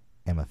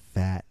am a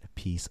fat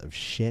piece of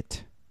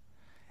shit,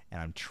 and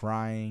I'm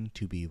trying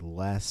to be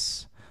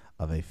less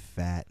of a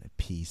fat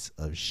piece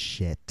of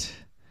shit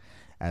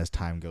as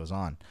time goes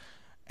on.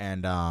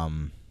 And I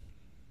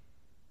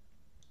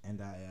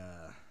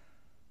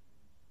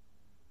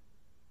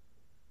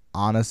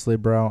honestly,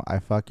 bro, I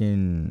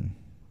don't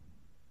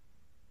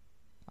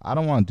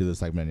want to do this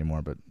segment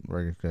anymore, but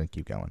we're going to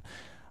keep going.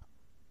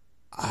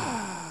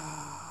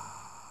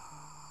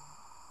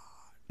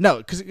 No,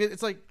 because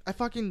it's like I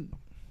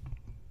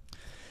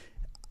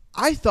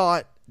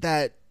thought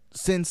that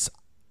since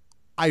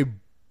I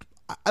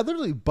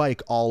literally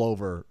bike all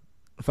over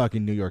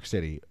fucking New York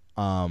City.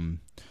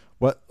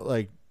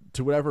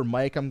 To whatever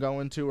mic I'm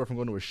going to, or if I'm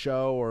going to a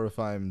show, or if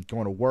I'm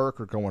going to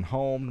work or going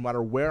home, no matter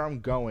where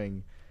I'm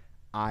going,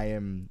 I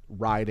am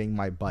riding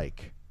my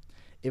bike.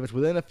 If it's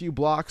within a few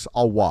blocks,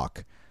 I'll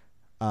walk.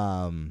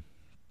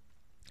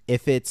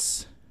 If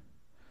it's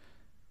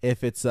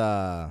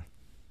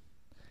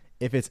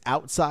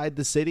outside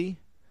the city,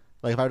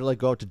 like if I had to like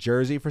go out to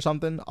Jersey for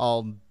something,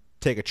 I'll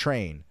take a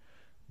train.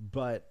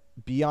 But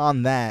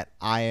beyond that,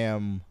 I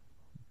am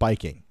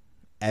biking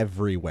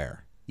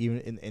everywhere.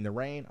 Even in the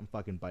rain, I'm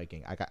fucking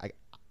biking. I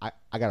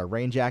got a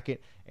rain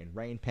jacket and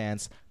rain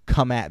pants.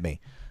 Come at me.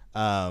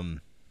 But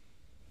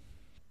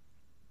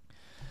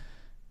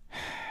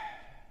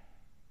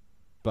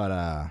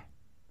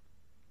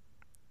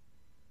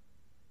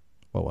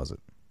what was it?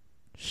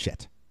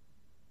 Shit.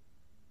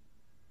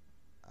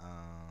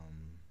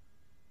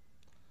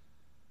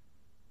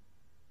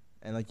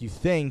 And like you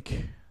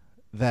think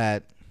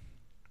that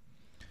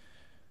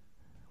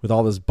with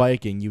all this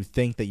biking, you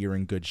think that you're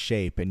in good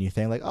shape, and you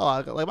think like,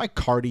 oh, like my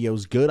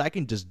cardio's good, I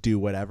can just do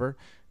whatever.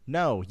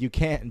 No, you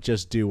can't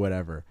just do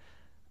whatever.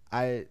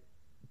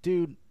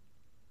 Dude,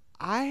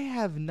 I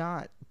have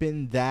not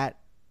been that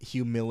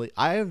humiliated.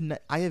 I don't know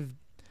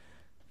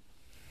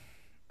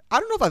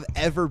if I've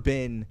ever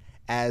been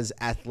as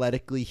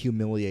athletically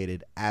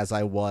humiliated as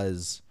I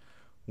was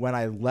when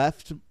I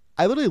left.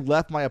 I literally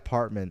left my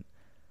apartment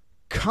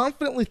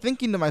confidently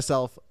thinking to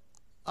myself,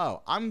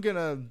 oh,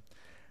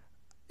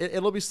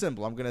 it'll be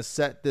simple. I'm going to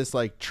set this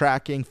like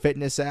tracking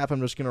fitness app.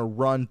 I'm just going to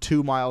run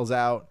 2 miles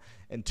out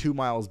and 2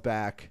 miles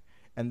back.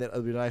 And then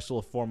it'll be a nice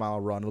little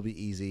 4-mile run. It'll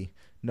be easy.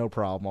 No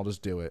problem. I'll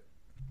just do it.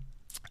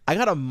 I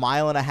got 1.5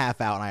 miles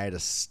out and I had to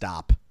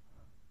stop.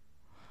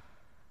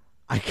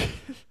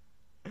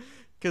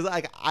 Because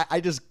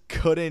I just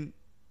couldn't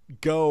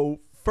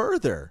go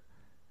further.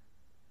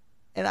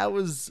 And I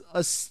was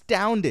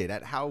astounded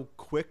at how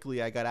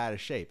quickly I got out of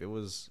shape. It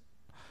was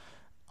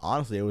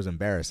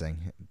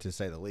embarrassing, to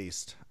say the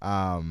least.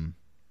 It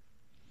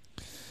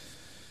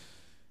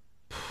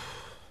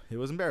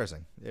was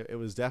embarrassing. It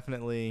was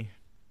definitely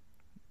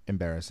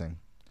embarrassing.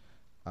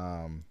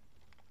 And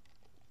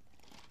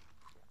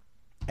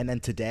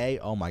then today,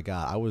 oh my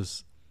God,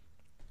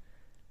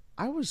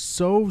 I was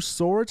so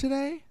sore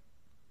today.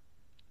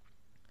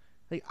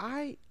 Like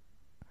I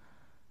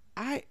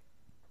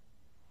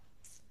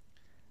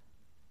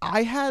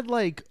had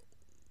like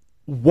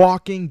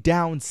walking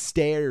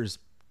downstairs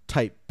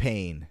type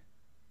pain.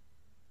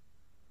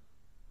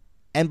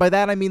 And by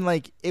that I mean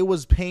like it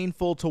was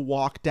painful to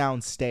walk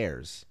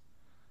downstairs.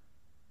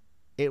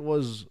 It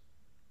was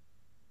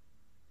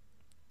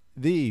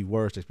the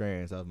worst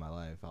experience of my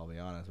life, I'll be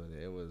honest with you.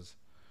 It was,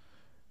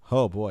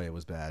 oh boy, it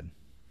was bad.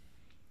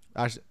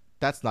 Actually,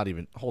 that's not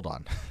even, hold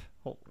on.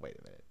 Wait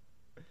a minute.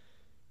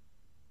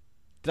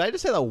 Did I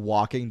just say that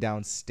walking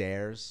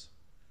downstairs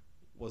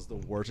was the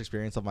worst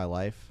experience of my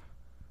life?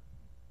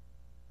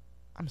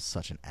 I'm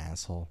such an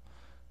asshole.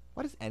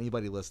 Why does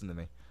anybody listen to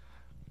me?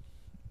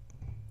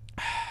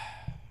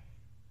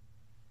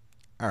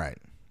 All right.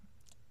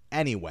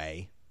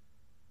 Anyway.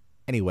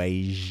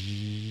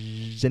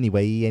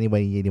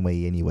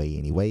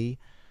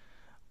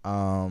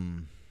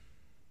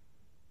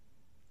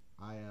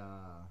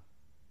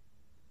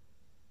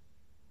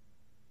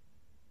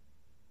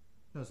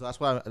 No, so that's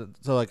why.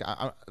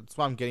 That's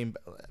why I'm getting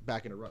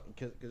back into run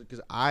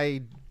because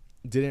I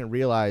didn't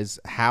realize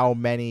how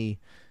many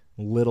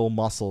little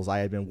muscles I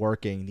had been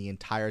working the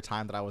entire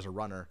time that I was a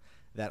runner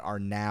that are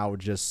now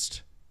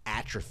just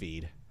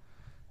atrophied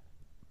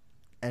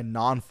and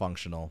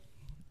non-functional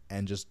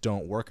and just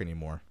don't work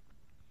anymore.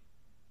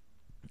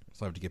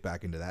 So I have to get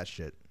back into that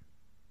shit.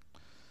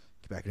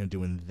 Get back into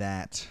doing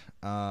that.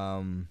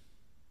 All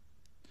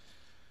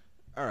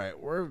right,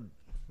 we're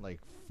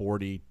like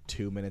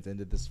 42 minutes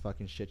into this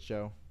fucking shit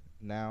show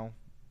now.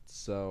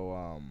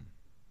 So,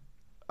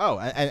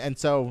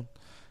 so,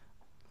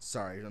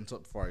 sorry,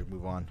 before I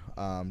move on.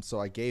 So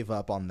I gave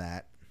up on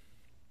that,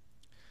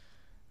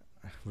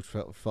 which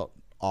felt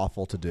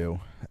awful to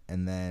do.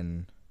 And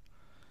then,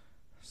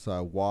 so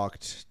I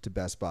walked to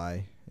Best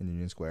Buy in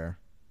Union Square.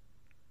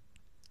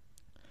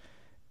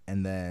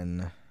 And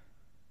then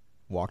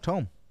walked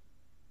home.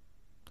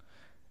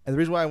 And the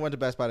reason why I went to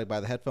Best Buy to buy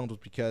the headphones was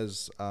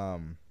because,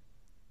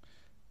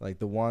 like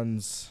the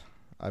ones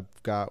I've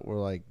got were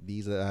like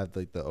these that have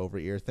like the over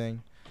ear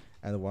thing,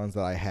 and the ones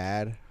that I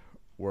had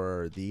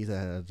were these that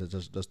had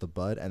just a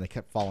bud, and they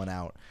kept falling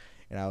out.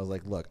 And I was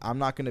like, look, I'm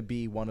not gonna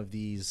be one of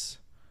these.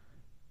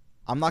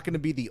 I'm not gonna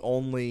be the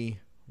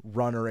only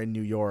runner in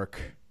New York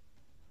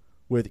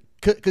with,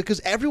 because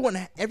everyone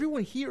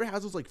here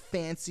has those like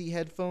fancy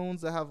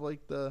headphones that have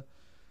like the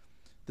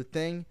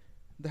thing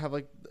that have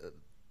like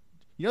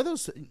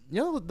those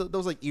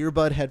like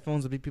earbud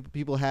headphones that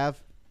people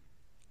have.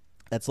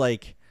 That's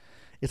like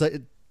it's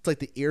like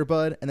the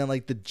earbud and then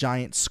like the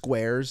giant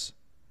squares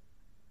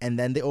and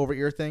then the over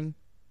ear thing.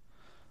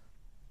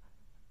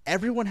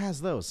 Everyone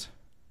has those.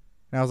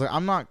 And I was like,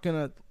 I'm not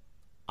gonna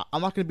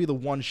be the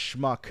one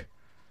schmuck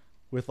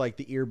with like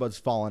the earbuds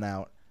falling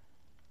out.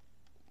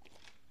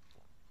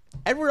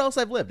 Everywhere else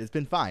I've lived, it's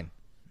been fine.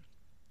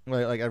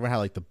 Like everyone had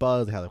like the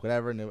buzz, they had like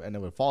whatever, and it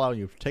would fall out, and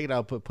you take it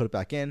out, put it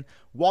back in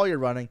while you're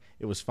running.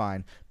 It was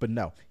fine. But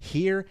no,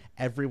 here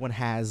everyone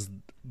has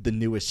the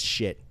newest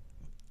shit,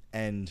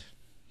 and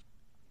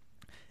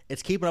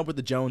it's keeping up with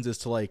the Joneses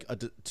to like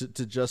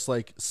to just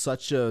like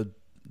such a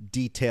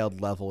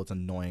detailed level. It's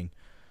annoying,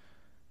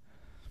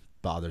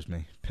 bothers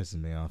me, pisses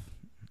me off.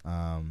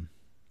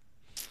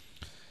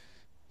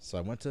 So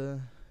I went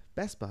to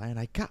Best Buy and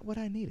I got what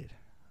I needed.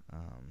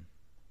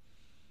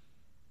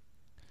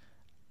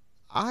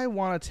 I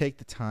want to take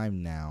the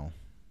time now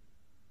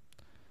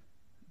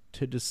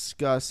to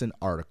discuss an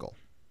article.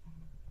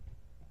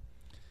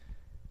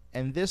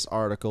 And this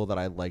article that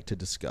I'd like to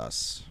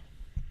discuss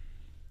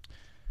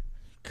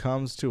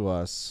comes to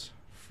us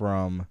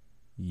from,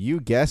 you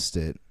guessed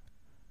it,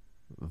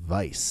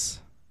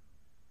 Vice.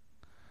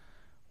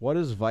 What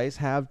does Vice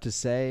have to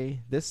say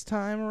this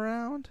time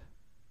around?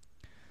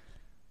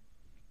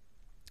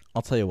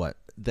 I'll tell you what.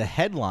 The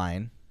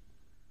headline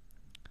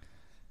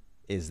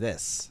is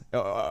this.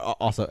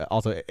 Also,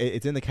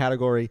 it's in the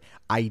category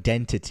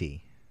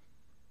identity,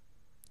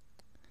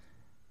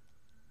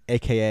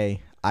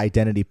 aka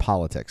identity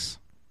politics.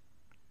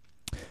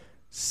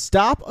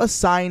 Stop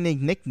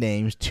assigning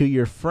nicknames to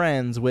your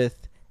friends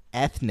with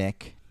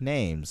ethnic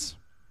names.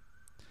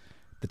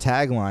 The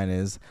tagline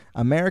is,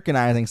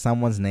 Americanizing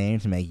someone's name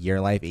to make your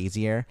life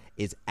easier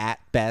is at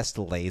best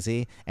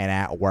lazy and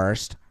at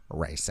worst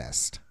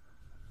racist.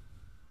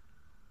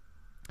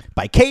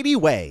 By Katie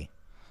Way.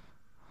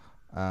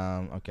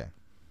 Okay.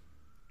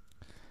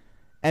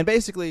 And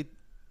basically,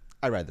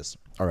 I read this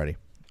already.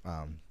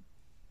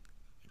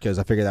 Because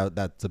I figured out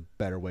that's a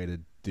better way to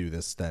do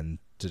this than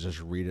to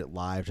just read it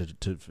live,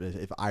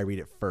 if I read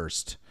it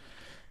first.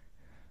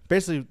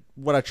 Basically,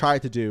 what I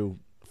tried to do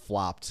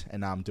flopped,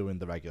 and now I'm doing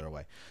the regular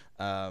way.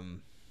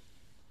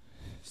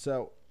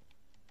 So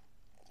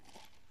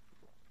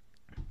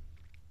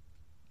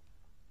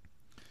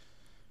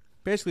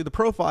basically, the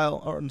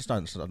profile, or it's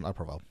not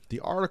profile. The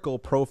article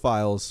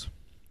profiles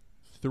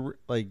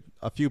like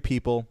a few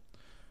people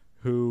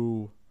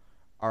who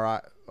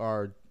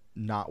are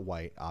not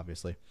white,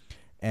 obviously,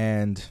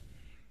 and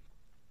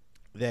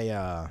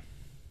they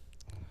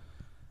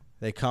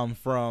come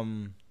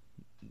from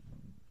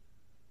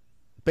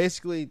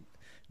basically.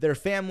 Their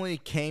family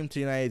came to the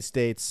United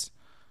States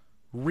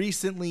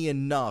recently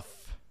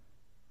enough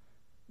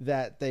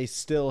that they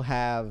still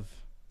have,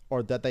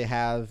 or that they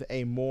have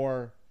a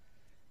more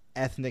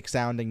ethnic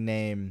sounding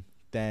name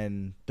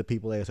than the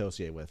people they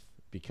associate with,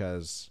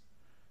 because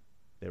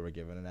they were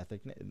given an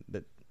ethnic name.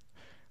 That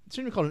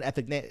shouldn't be called an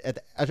ethnic name.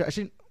 I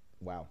shouldn't.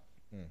 Wow.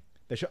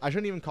 I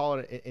shouldn't even call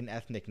it an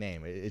ethnic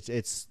name.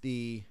 It's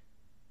the.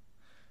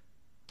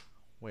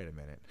 Wait a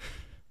minute.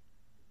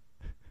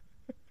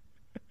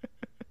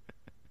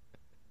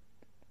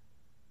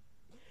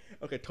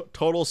 Okay,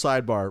 total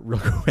sidebar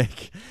real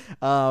quick.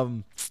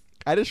 I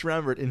just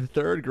remembered in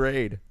 3rd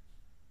grade,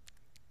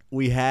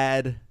 we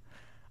had,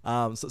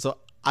 so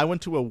I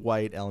went to a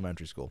white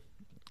elementary school,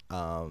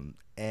 and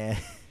it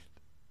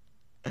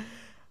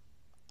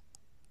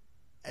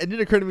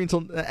didn't occur to me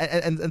until,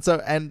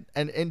 and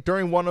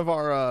during one of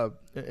our,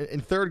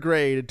 in 3rd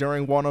grade,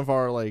 during one of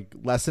our like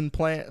lesson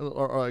plan,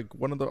 or like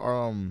one of the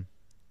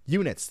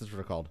units, that's what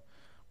they're called,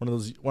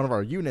 one of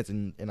our units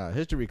in a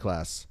history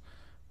class,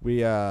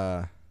 we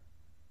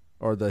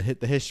or the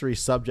history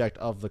subject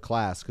of the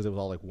class, because it was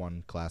all like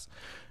one class.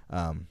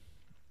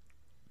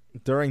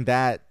 During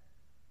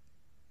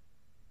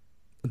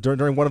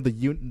one of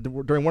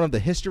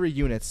the history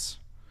units,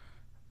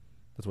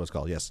 that's what it's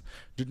called. Yes,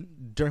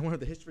 during one of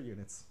the history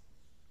units,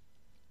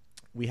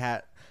 we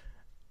had.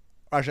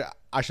 I should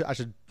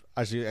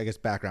I guess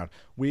background.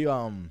 We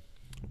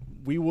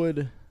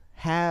would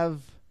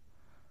have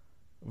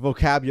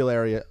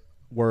vocabulary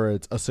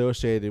words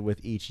associated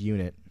with each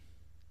unit,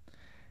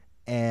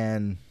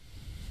 and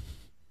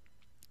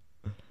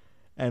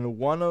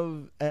one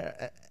of and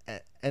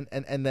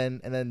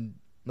then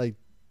like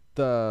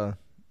the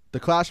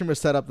classroom was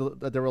set up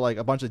that there were like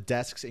a bunch of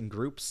desks in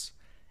groups,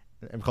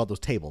 and we called those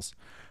tables,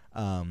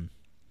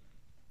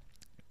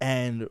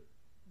 and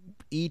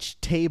each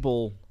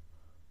table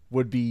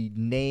would be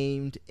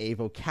named a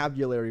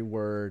vocabulary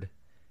word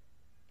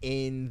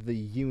in the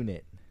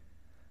unit,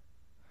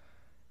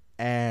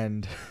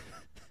 and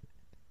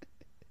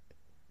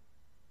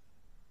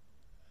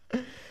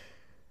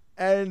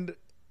and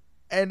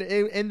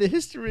in the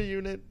history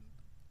unit,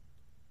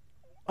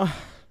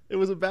 it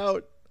was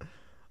about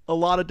a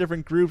lot of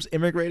different groups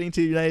immigrating to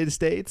the United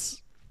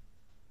States.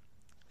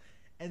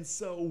 And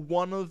so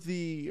one of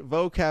the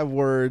vocab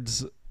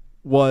words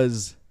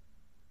was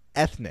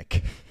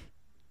ethnic.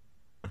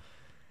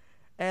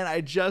 And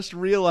I just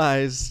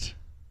realized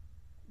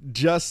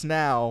just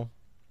now,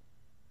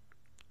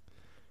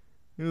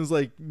 it was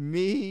like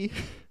me,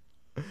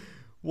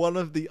 one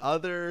of the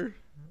other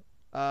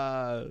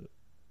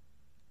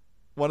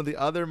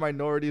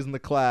minorities in the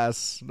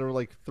class. There were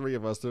like 3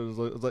 of us. There was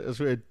like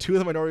we had 2 of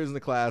the minorities in the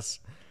class,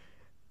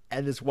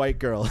 and this white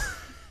girl,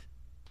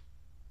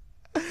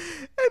 and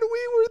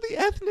we were the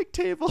ethnic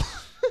table.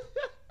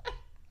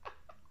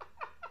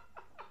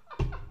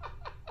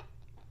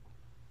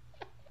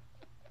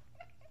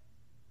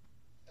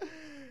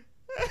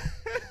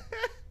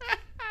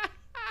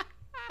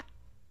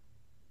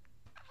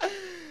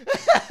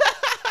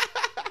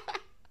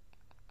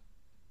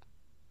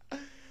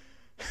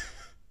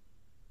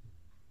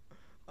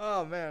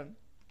 Oh man.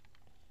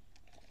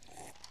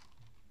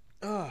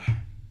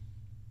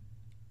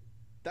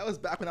 That was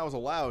back when I was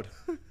allowed.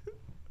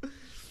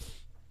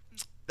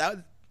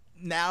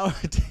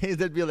 Nowadays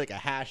there'd be like a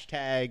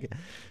hashtag.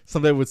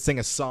 Somebody would sing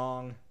a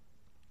song.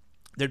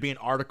 There'd be an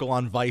article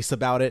on Vice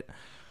about it.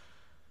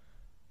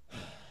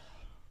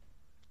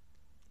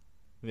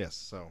 Yes,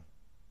 so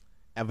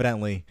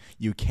evidently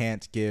you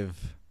can't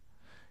give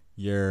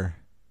your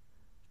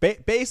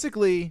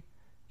basically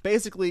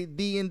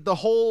the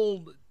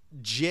whole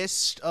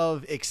gist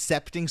of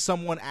accepting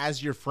someone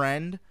as your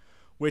friend,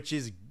 which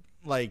is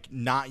like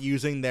not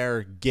using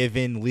their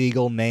given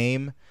legal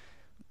name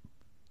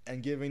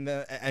and giving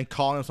them and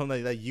calling them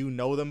something that you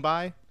know them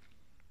by,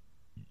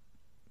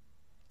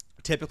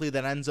 typically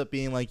that ends up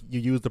being like you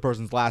use the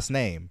person's last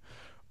name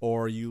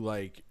or you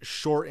like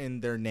shorten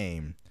their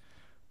name.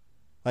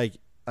 Like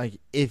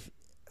if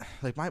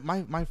like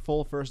my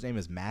full first name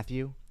is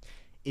Matthew.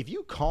 If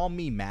you call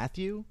me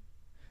Matthew,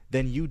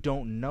 then you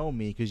don't know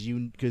me because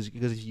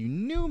if you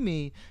knew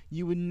me,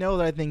 you would know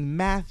that I think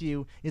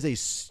Matthew is a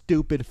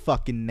stupid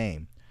fucking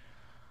name.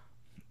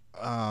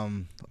 A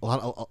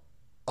lot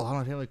of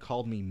my family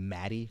called me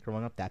Maddie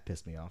growing up. That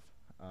pissed me off.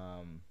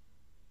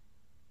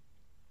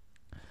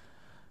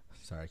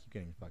 Sorry, I keep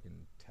getting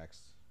fucking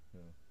texts.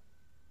 Put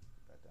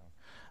that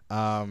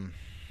down.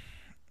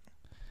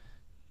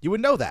 You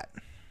would know that.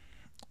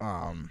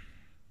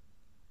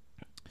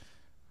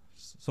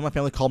 So my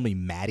family called me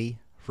Maddie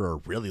for a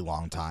really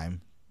long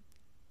time.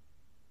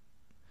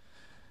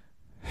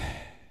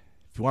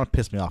 If you want to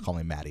piss me off, call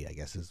me Maddie, I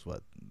guess is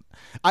what.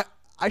 I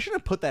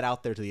shouldn't put that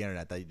out there to the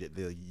internet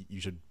that you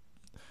should.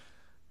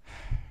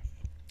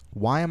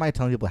 Why am I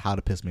telling people how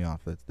to piss me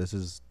off? This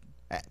is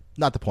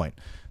not the point.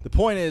 The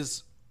point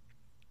is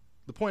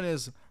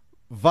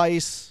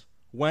Vice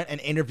went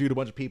and interviewed a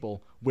bunch of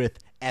people with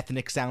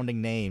ethnic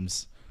sounding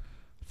names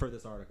for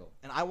this article.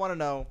 And I want to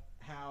know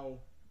how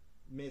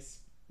was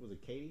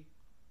it Katie?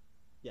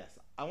 Yes.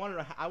 I want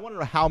to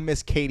know how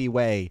Miss Katie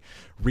Way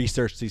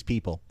researched these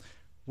people.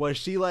 Was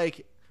she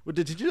like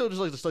did you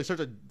just search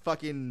a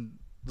fucking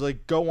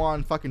like go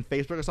on fucking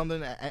Facebook or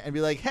something and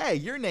be like, "Hey,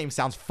 your name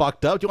sounds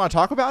fucked up. Do you want to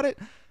talk about it?"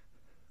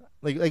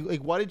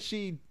 Like what did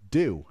she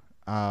do?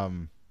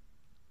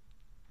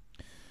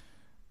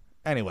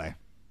 Anyway.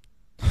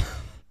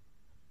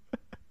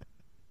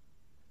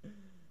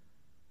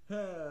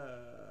 But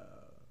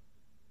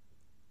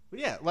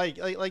yeah,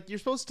 like you're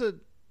supposed to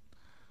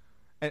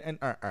and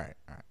all right.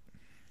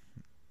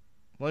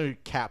 Let me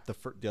cap the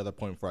other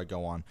point before I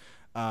go on.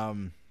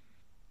 But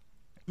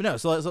no,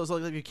 so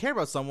like if you care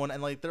about someone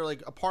and like they're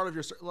like a part of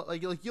your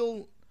like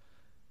you'll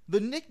the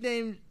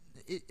nickname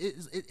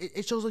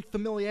it shows like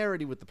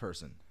familiarity with the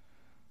person,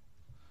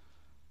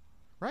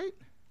 right?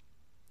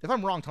 If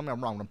I'm wrong, tell me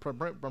I'm wrong. I'm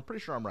pretty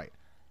sure I'm right.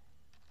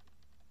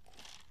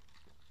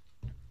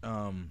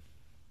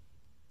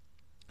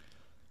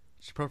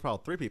 She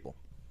profiled 3 people,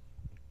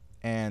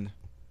 and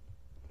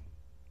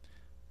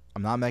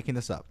I'm not making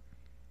this up.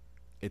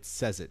 It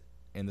says it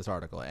in this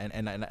article,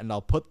 and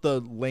I'll put the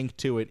link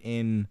to it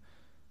in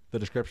the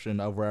description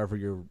of wherever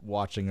you're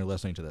watching or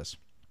listening to this.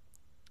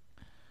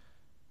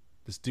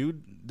 This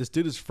dude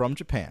is from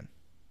Japan.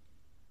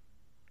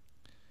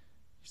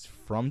 He's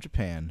from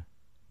Japan,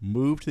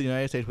 moved to the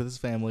United States with his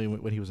family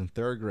when he was in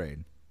 3rd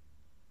grade.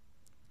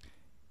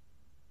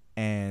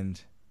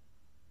 And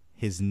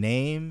his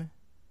name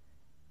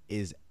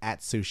is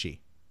Atsushi.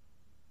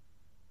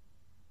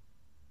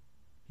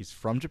 He's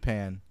from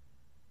Japan.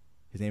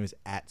 His name is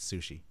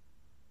Atsushi.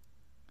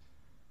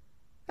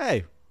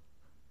 Hey,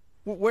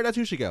 where'd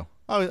Atsushi go?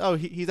 Oh,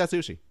 he's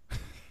Atsushi.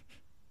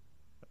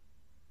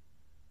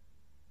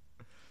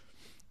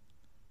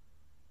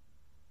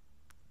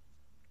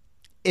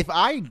 If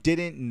I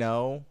didn't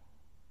know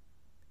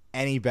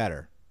any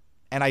better,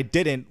 and I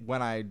didn't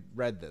when I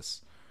read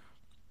this,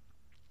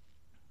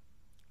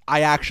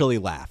 I actually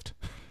laughed.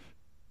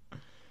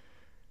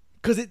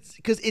 Cause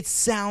it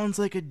sounds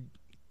like a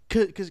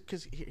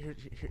cause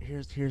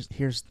here's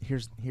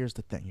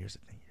the thing. Here's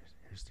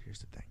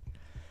the thing.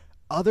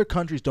 Other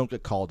countries don't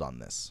get called on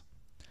this.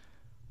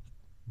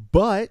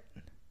 But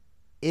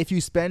if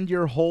you spend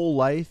your whole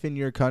life in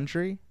your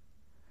country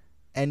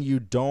and you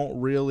don't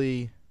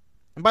really,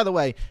 and by the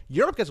way,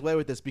 Europe gets away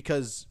with this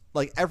because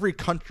like every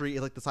country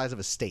is like the size of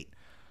a state.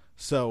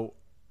 So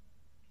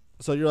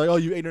you're like, oh,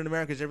 you ignorant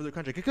Americans in every other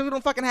country because we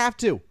don't fucking have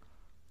to.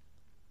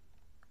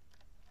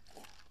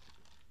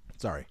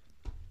 Sorry.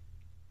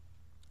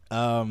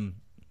 No,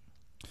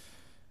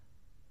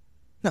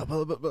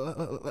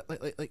 but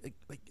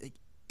like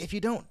if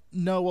you don't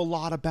know a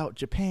lot about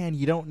Japan,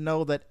 you don't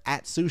know that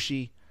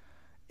Atsushi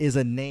is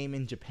a name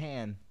in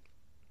Japan.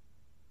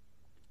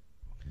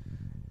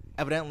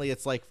 Evidently,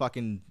 it's like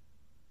fucking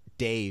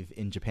Dave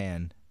in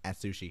Japan,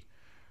 Atsushi.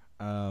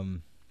 Why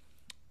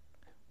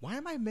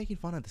am I making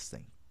fun of this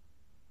thing?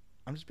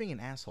 I'm just being an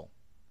asshole.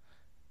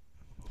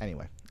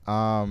 Anyway,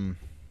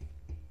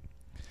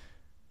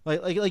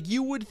 like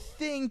you would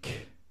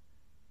think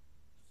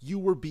you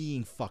were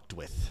being fucked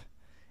with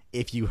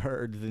if you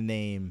heard the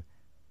name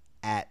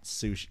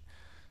Atsushi.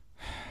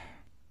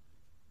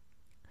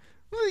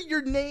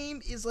 Your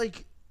name is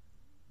like.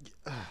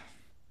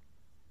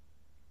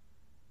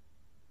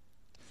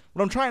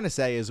 What I'm trying to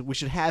say is we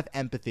should have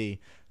empathy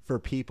for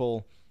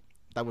people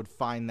that would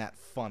find that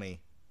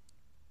funny.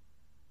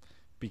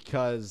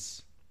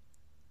 Because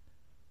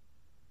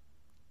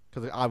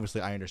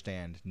obviously I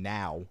understand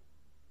now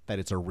that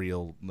it's a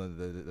real,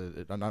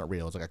 not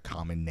real, it's like a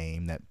common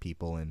name that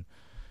people in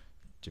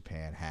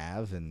Japan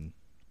have, and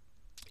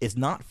it's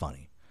not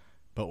funny.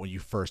 But when you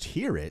first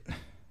hear it,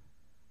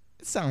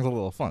 it sounds a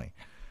little funny.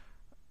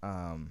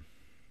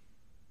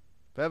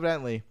 But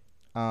evidently,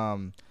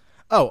 and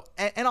also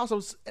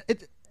I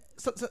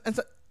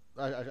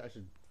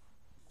should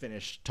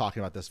finish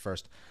talking about this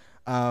first.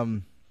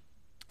 When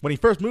he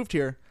first moved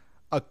here,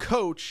 a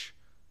coach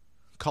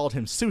called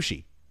him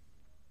Sushi,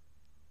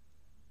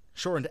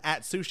 shortened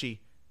at Sushi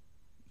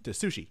to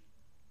Sushi,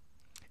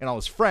 and all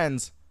his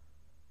friends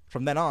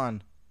from then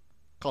on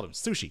called him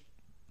Sushi.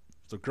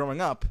 So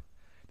growing up,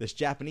 this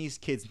Japanese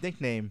kid's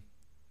nickname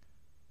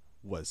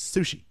was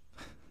Sushi.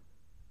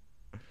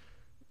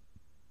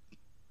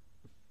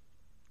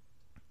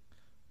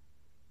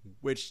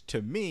 Which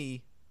to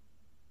me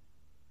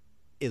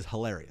is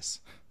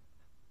hilarious.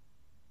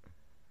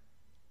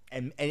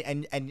 And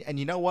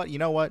you know what?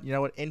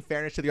 In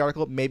fairness to the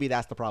article, maybe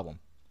that's the problem.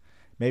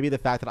 Maybe the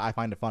fact that I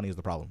find it funny is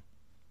the problem.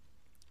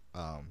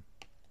 Not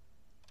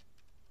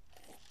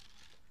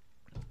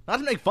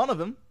to make fun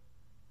of him.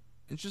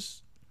 It's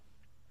just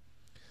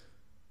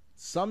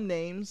some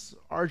names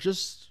are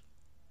just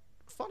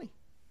funny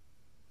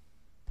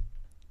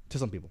to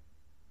some people.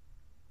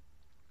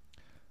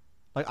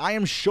 Like, I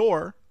am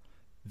sure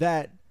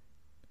that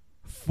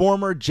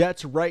former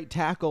Jets right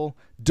tackle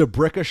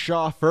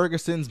D'Brickashaw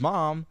Ferguson's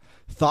mom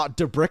thought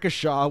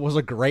D'Brickashaw was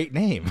a great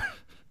name.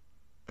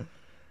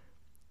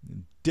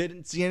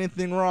 Didn't see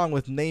anything wrong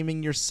with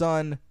naming your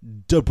son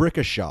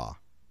D'Brickashaw.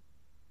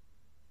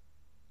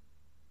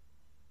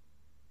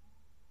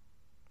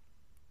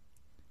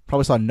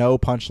 Probably saw no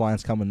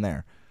punchlines coming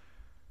there.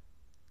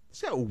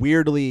 It's got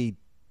weirdly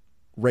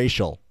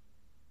racial.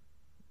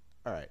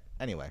 All right.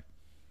 Anyway.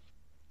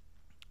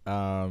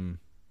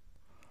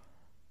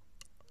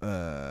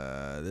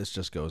 This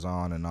just goes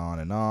on and on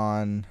and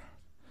on.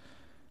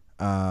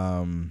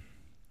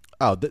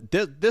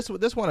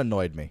 This one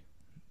annoyed me.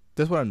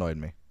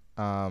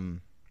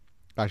 Actually,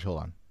 hold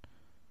on.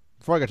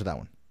 Before I get to that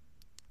one.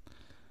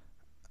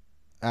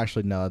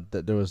 Actually, no.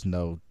 There was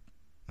no.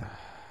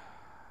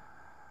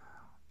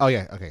 Oh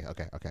yeah. Okay.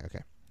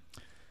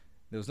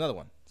 There was another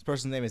one. This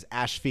person's name is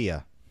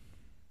Ashfia.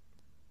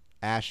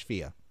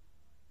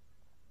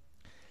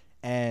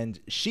 And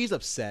she's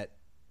upset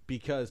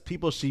because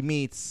people she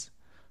meets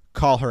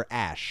call her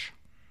Ash.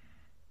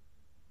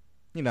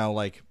 You know,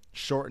 like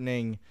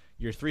shortening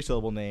your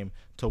 3-syllable name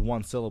to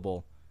 1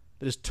 syllable.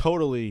 That is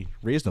totally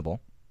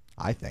reasonable,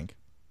 I think.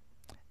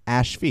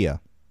 Ashfia.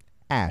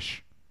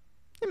 Ash.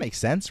 It makes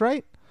sense,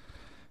 right?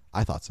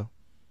 I thought so.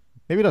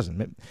 Maybe it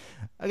doesn't.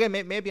 Again,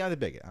 maybe I'm the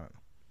bigot. I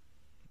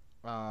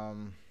don't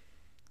know.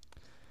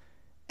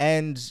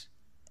 And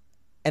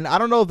I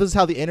don't know if this is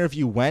how the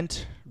interview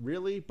went,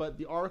 really, but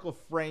the article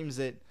frames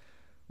it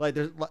like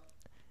there's like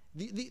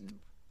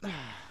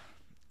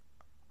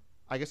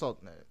I guess I'll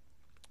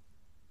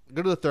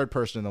go to the third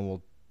person and then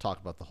we'll talk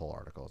about the whole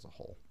article as a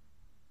whole.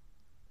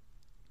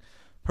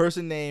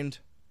 Person named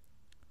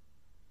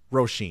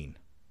Roisin.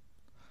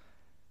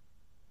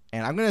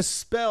 And I'm going to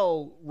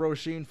spell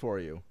Roisin for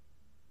you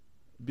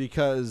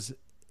because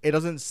it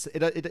doesn't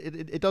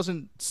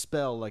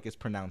spell like it's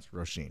pronounced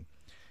Roisin.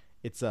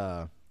 It's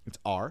R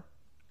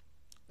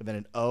and then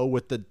an O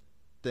with the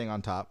thing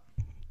on top.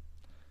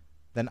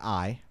 Then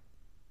I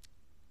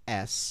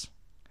S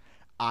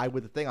I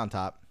with the thing on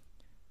top.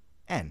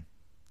 N.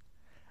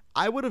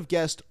 I would have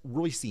guessed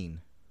Roisin.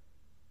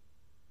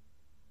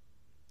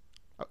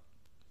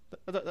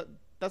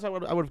 That's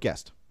what I would have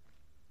guessed.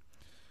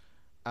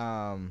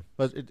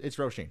 But it's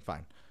Roisin.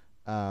 Fine.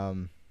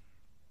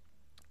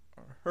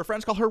 Her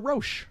friends call her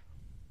Roche.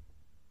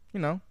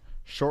 You know,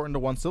 shortened to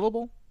 1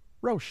 syllable.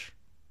 Roche.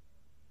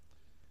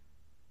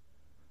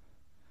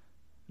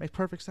 Makes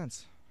perfect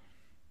sense.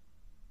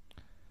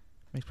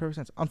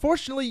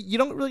 Unfortunately, you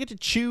don't really get to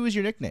choose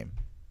your nickname.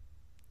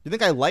 You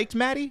think I liked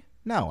Maddie?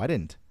 No, I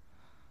didn't.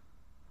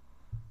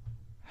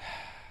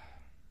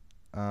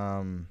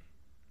 And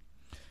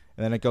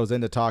then it goes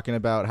into talking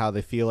about how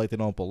they feel like they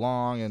don't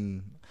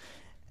belong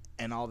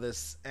and all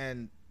this.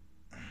 And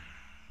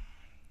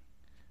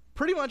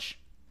pretty much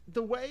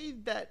the way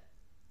that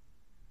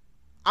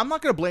I'm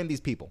not going to blame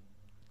these people.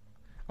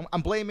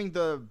 I'm blaming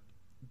the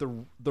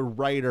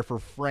writer for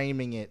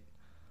framing it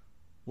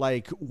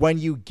like when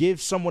you give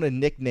someone a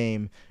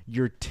nickname,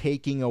 you're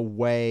taking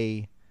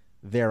away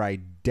their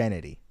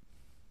identity.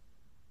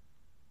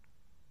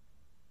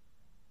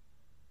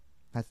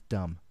 That's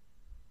dumb.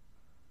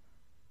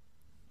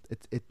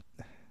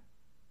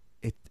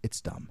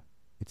 It's dumb.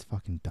 It's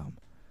fucking dumb.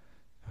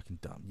 Fucking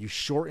dumb. You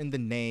shorten the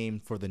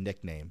name for the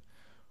nickname,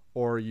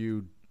 or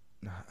you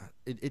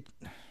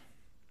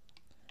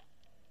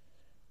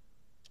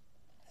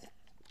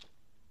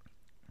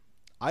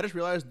I just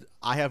realized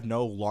I have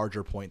no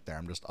larger point there.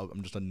 I'm just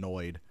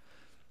annoyed.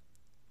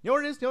 You know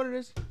what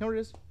it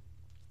is?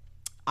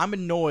 I'm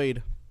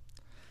annoyed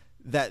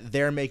that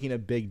they're making a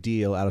big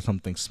deal out of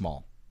something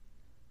small.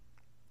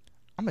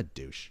 I'm a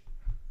douche.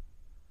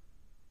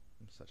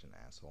 I'm such an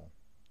asshole.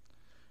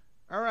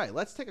 All right,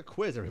 let's take a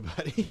quiz,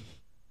 everybody.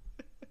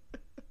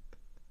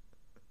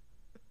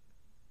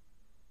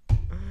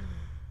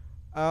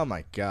 Oh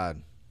my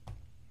God.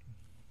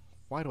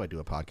 Why do I do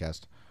a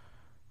podcast?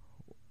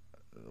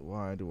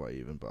 Why do I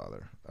even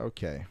bother?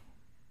 Okay.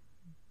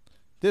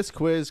 This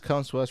quiz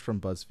comes to us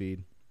from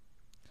BuzzFeed.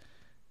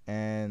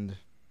 And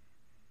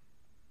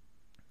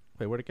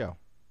wait, where'd it go?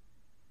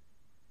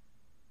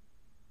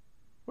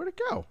 Where'd it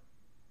go?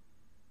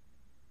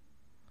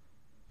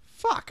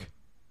 Fuck.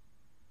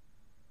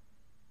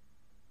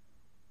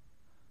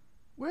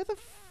 Where the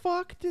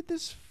fuck did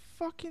this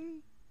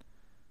fucking...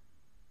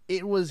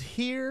 It was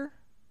here,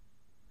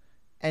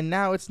 and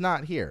now it's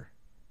not here.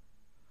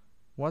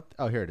 What?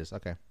 Oh, here it is.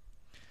 Okay.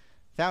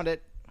 Found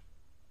it.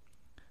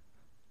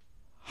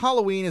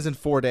 Halloween is in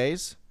 4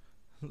 days,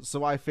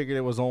 so I figured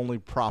it was only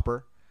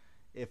proper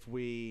if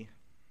we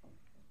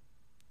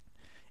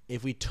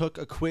took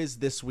a quiz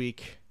this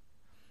week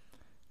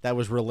that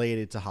was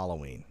related to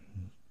Halloween.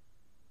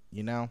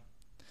 You know?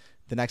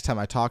 The next time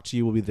I talk to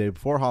you will be the day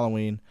before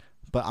Halloween,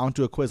 but I want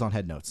to do a quiz on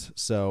head notes.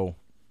 So,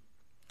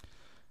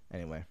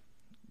 anyway,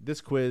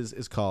 this quiz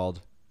is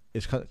called,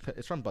 it's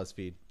from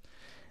BuzzFeed,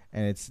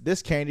 and it's,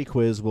 this candy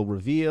quiz will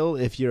reveal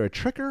if you're a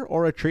tricker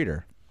or a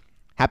treater.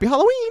 Happy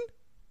Halloween!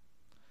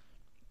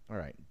 All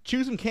right,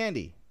 choose some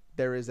candy.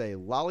 There is a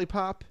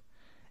lollipop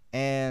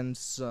and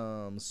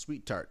some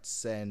sweet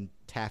tarts and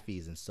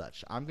taffies and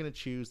such. I'm going to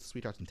choose the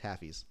sweet tarts and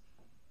taffies.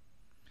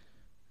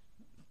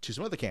 Choose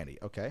some other candy.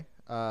 Okay.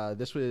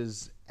 This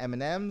was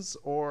M&M's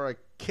or a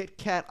Kit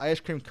Kat ice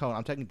cream cone.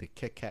 I'm taking the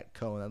Kit Kat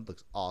cone. That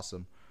looks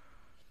awesome.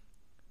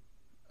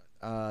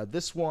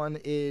 This one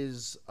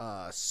is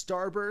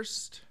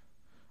Starburst,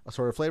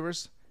 assorted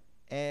flavors,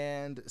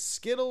 and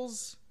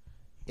Skittles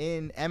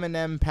in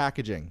M&M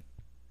packaging.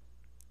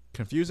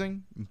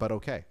 Confusing, but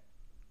okay.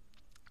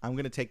 I'm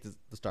going to take the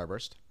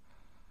Starburst.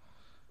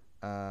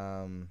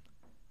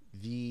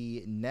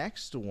 The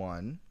next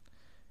one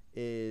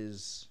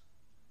is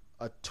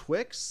a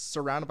Twix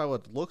surrounded by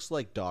what looks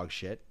like dog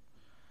shit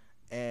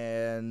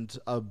and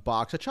a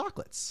box of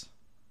chocolates.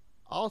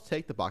 I'll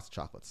take the box of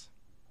chocolates.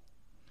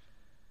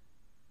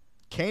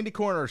 Candy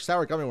corn or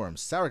sour gummy worms?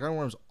 Sour gummy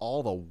worms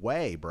all the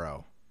way,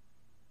 bro.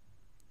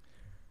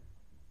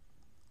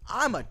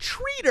 I'm a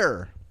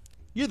treater.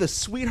 You're the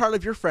sweetheart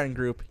of your friend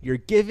group. You're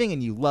giving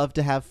and you love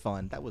to have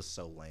fun. That was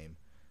so lame.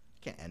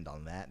 Can't end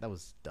on that. That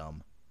was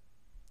dumb.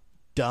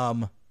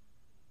 Dumb.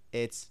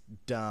 It's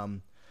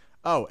dumb.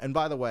 Oh, and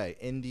by the way,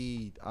 in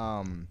the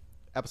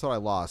episode I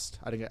lost,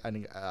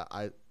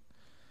 I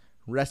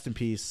rest in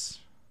peace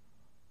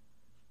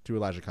to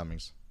Elijah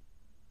Cummings.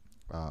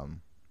 I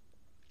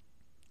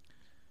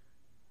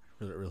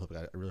really hope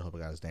I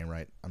got his name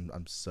right.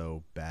 I'm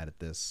so bad at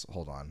this.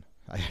 Hold on.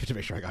 I have to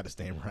make sure I got his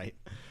name right,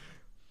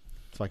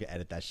 so I can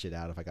edit that shit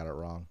out if I got it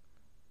wrong.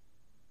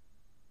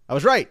 I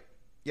was right.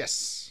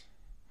 Yes.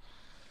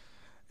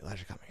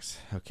 Elijah Cummings.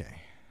 Okay.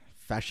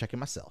 Fact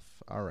checking myself.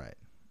 All right.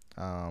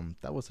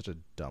 That was such a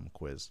dumb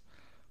quiz.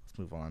 Let's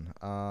move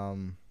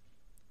on.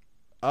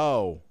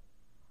 Oh.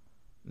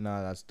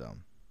 No, that's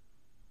dumb.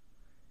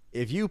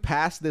 If you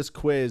pass this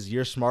quiz,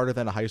 you're smarter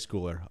than a high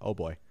schooler. Oh,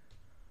 boy.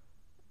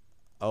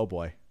 Oh,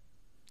 boy.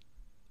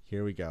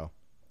 Here we go.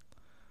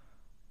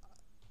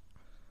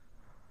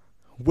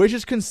 Which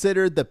is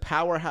considered the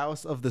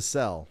powerhouse of the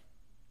cell?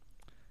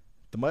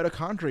 The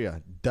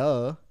mitochondria.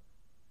 Duh.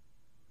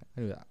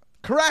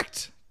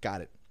 Correct.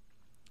 Got it.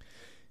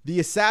 The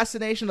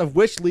assassination of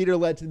which leader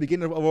led to the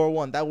beginning of World War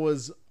One? That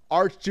was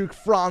Archduke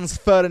Franz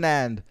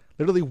Ferdinand.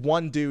 Literally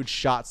one dude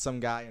shot some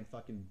guy in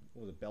fucking,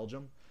 what was it,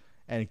 Belgium,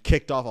 and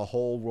kicked off a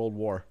whole world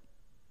war.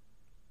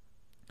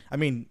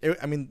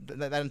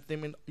 That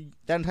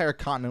entire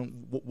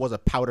continent was a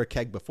powder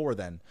keg before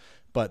then,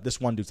 but this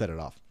one dude set it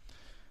off.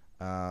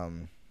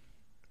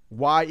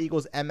 Y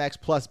equals mx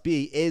plus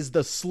b is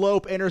the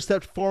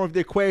slope-intercept form of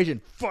the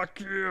equation. Fuck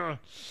yeah.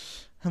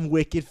 I'm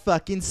wicked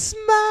fucking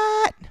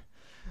smart.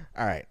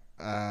 All right.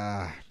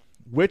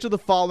 Which of the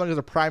following is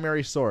a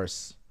primary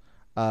source?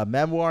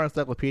 Memoir,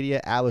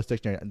 encyclopedia, Atlas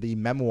dictionary. The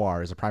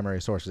memoir is a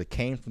primary source because it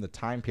came from the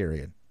time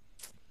period.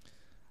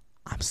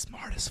 I'm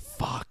smart as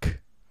fuck.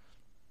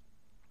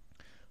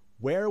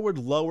 Where would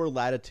lower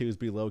latitudes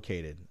be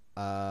located?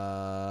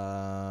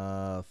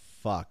 Fuck.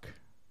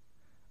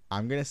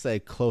 I'm going to say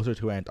closer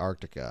to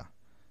Antarctica.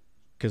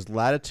 Because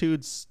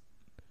latitudes,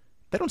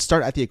 they don't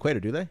start at the equator,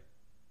 do they?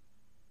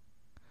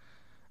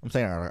 I'm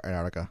saying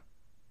Antarctica.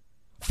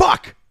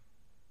 Fuck!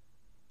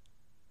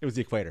 It was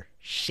the equator.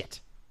 Shit.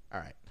 All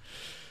right.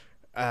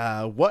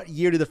 What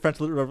year did the French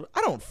Revolution...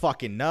 I don't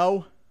fucking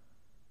know.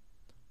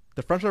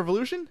 The French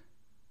Revolution?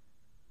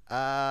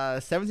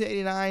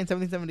 1789,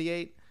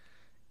 1778,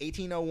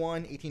 1801,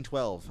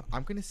 1812.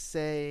 I'm going to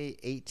say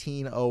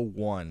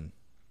 1801.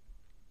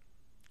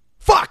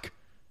 Fuck!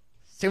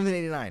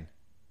 1789.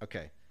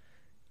 Okay.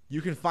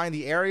 You can find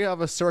the area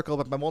of a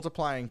circle by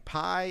multiplying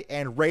pi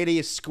and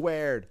radius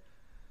squared.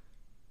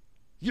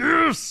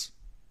 Yes!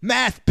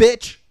 Math,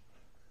 bitch!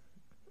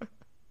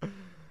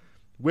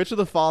 Which of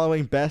the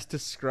following best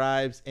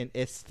describes an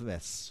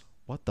isthmus?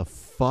 What the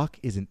fuck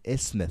is an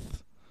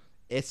isthmus?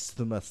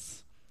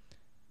 Isthmus.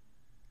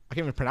 I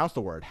can't even pronounce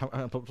the word.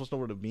 I'm supposed to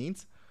know what it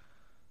means.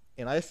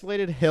 An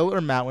isolated hill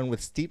or mountain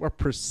with steep or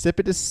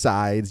precipitous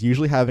sides,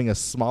 usually having a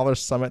smaller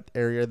summit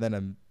area than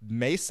a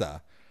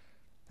mesa.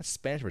 That's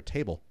Spanish for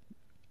table.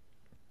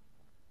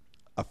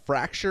 A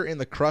fracture in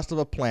the crust of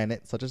a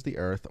planet, such as the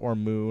Earth or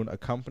Moon,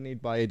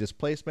 accompanied by a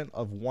displacement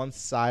of one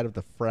side of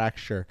the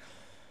fracture.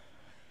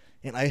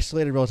 An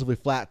isolated, relatively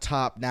flat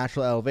top,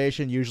 natural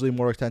elevation, usually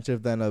more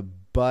extensive than a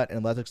butte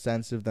and less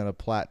extensive than a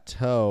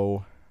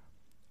plateau.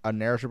 A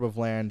narrow strip of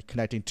land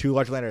connecting two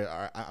large land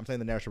areas. I'm saying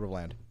the narrow strip of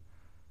land.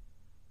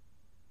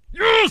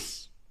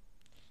 Yes!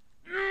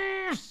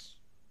 Yes!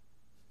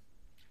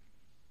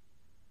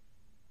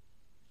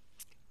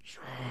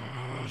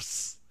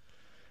 Yes!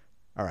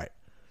 All right.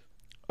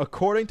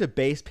 According to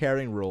base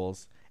pairing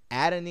rules,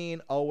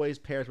 adenine always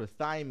pairs with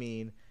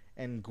thymine,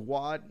 and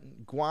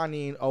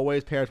guanine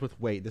always pairs with,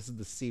 wait, this is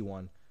the C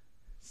one,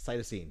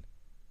 cytosine.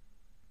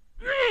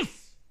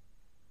 Yes!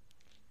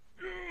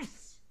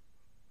 Yes!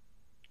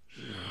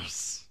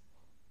 Yes!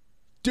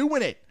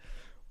 Doing it!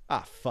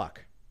 Ah,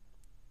 fuck.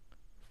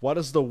 What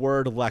does the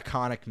word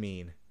laconic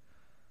mean?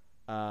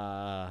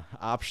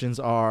 Options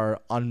are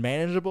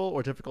unmanageable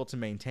or difficult to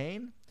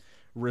maintain,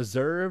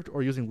 reserved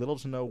or using little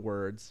to no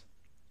words,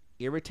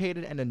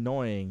 irritated and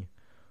annoying,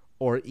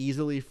 or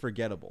easily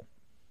forgettable.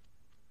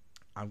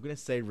 I'm going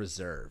to say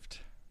reserved.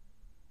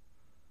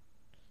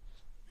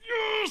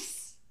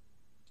 Yes!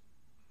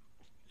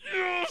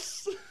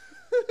 Yes!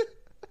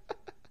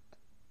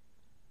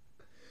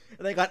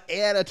 And I got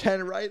 8 out of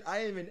 10 right. I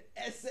am an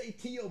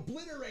SAT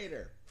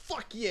obliterator.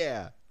 Fuck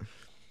yeah.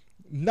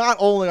 Not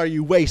only are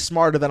you way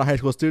smarter than a high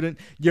school student,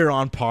 you're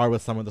on par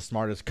with some of the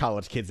smartest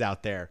college kids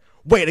out there.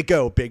 Way to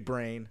go, big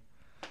brain.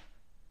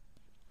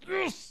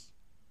 Yes!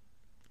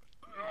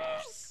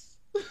 Yes!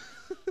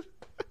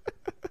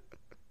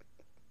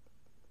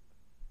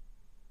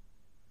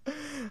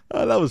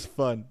 Oh, that was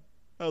fun.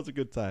 That was a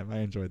good time. I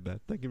enjoyed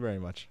that. Thank you very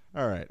much.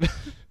 All right.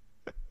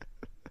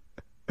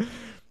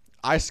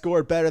 I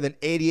scored better than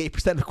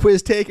 88% of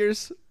quiz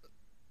takers.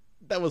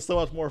 That was so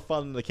much more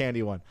fun than the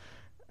candy one.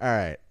 All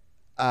right.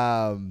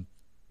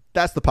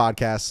 That's the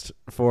podcast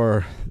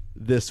for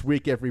this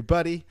week,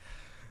 everybody.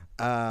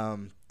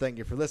 Thank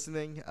you for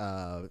listening.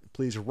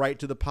 Please write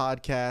to the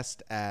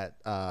podcast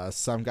at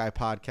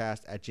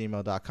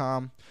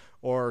someguypodcast@gmail.com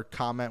or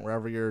comment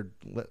wherever you're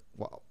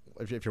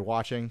if you're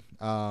watching.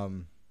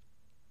 Probably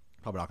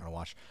not going to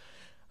watch.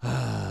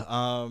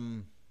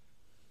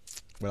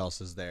 What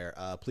else is there?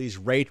 Please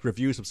rate,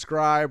 review,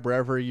 subscribe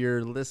wherever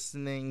you're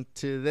listening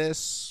to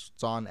this.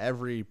 It's on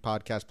every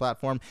podcast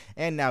platform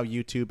and now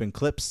YouTube and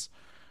clips,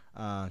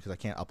 because I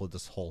can't upload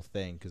this whole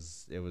thing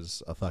because it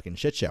was a fucking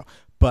shit show.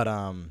 But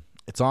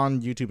it's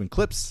on YouTube and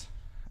clips.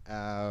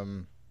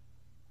 And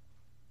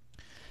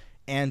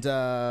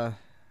there's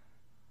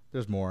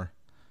more.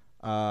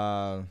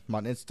 I'm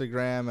on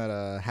Instagram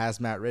at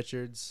Hazmat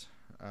Richards,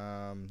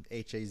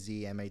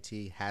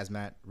 HAZMAT,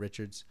 Hazmat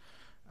Richards.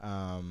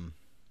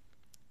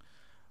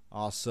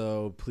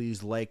 Also,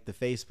 please like the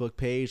Facebook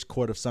page,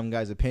 Court of Some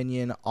Guy's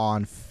Opinion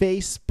on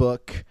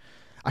Facebook.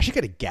 I should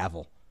get a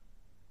gavel.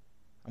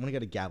 I'm going to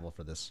get a gavel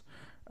for this.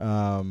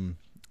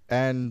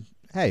 And,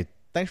 hey,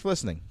 thanks for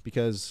listening,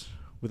 because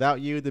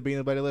without you, there'd be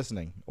nobody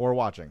listening or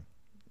watching.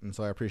 And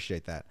so I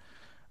appreciate that.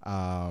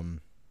 Yeah,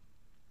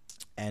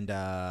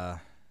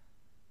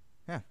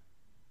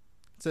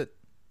 that's it.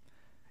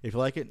 If you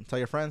like it, tell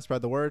your friends,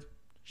 spread the word,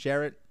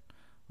 share it,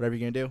 whatever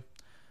you're going to do.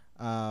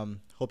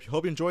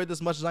 Hope you enjoyed this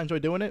as much as I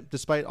enjoyed doing it,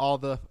 despite all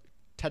the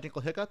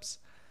technical hiccups.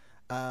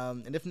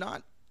 And if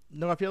not,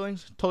 no hard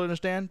feelings. Totally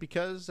understand,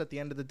 because at the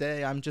end of the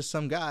day, I'm just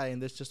some guy,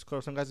 and this is just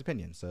some guy's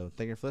opinion. So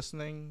thank you for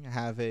listening.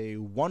 Have a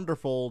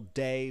wonderful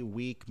day,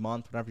 week,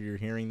 month, whenever you're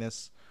hearing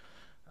this.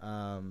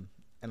 And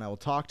I will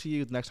talk to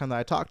you the next time that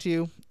I talk to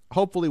you.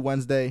 Hopefully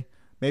Wednesday,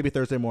 maybe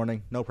Thursday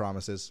morning. No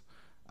promises.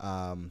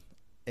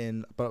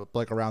 But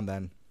like around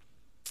then.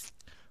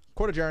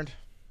 Court adjourned.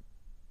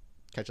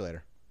 Catch you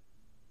later.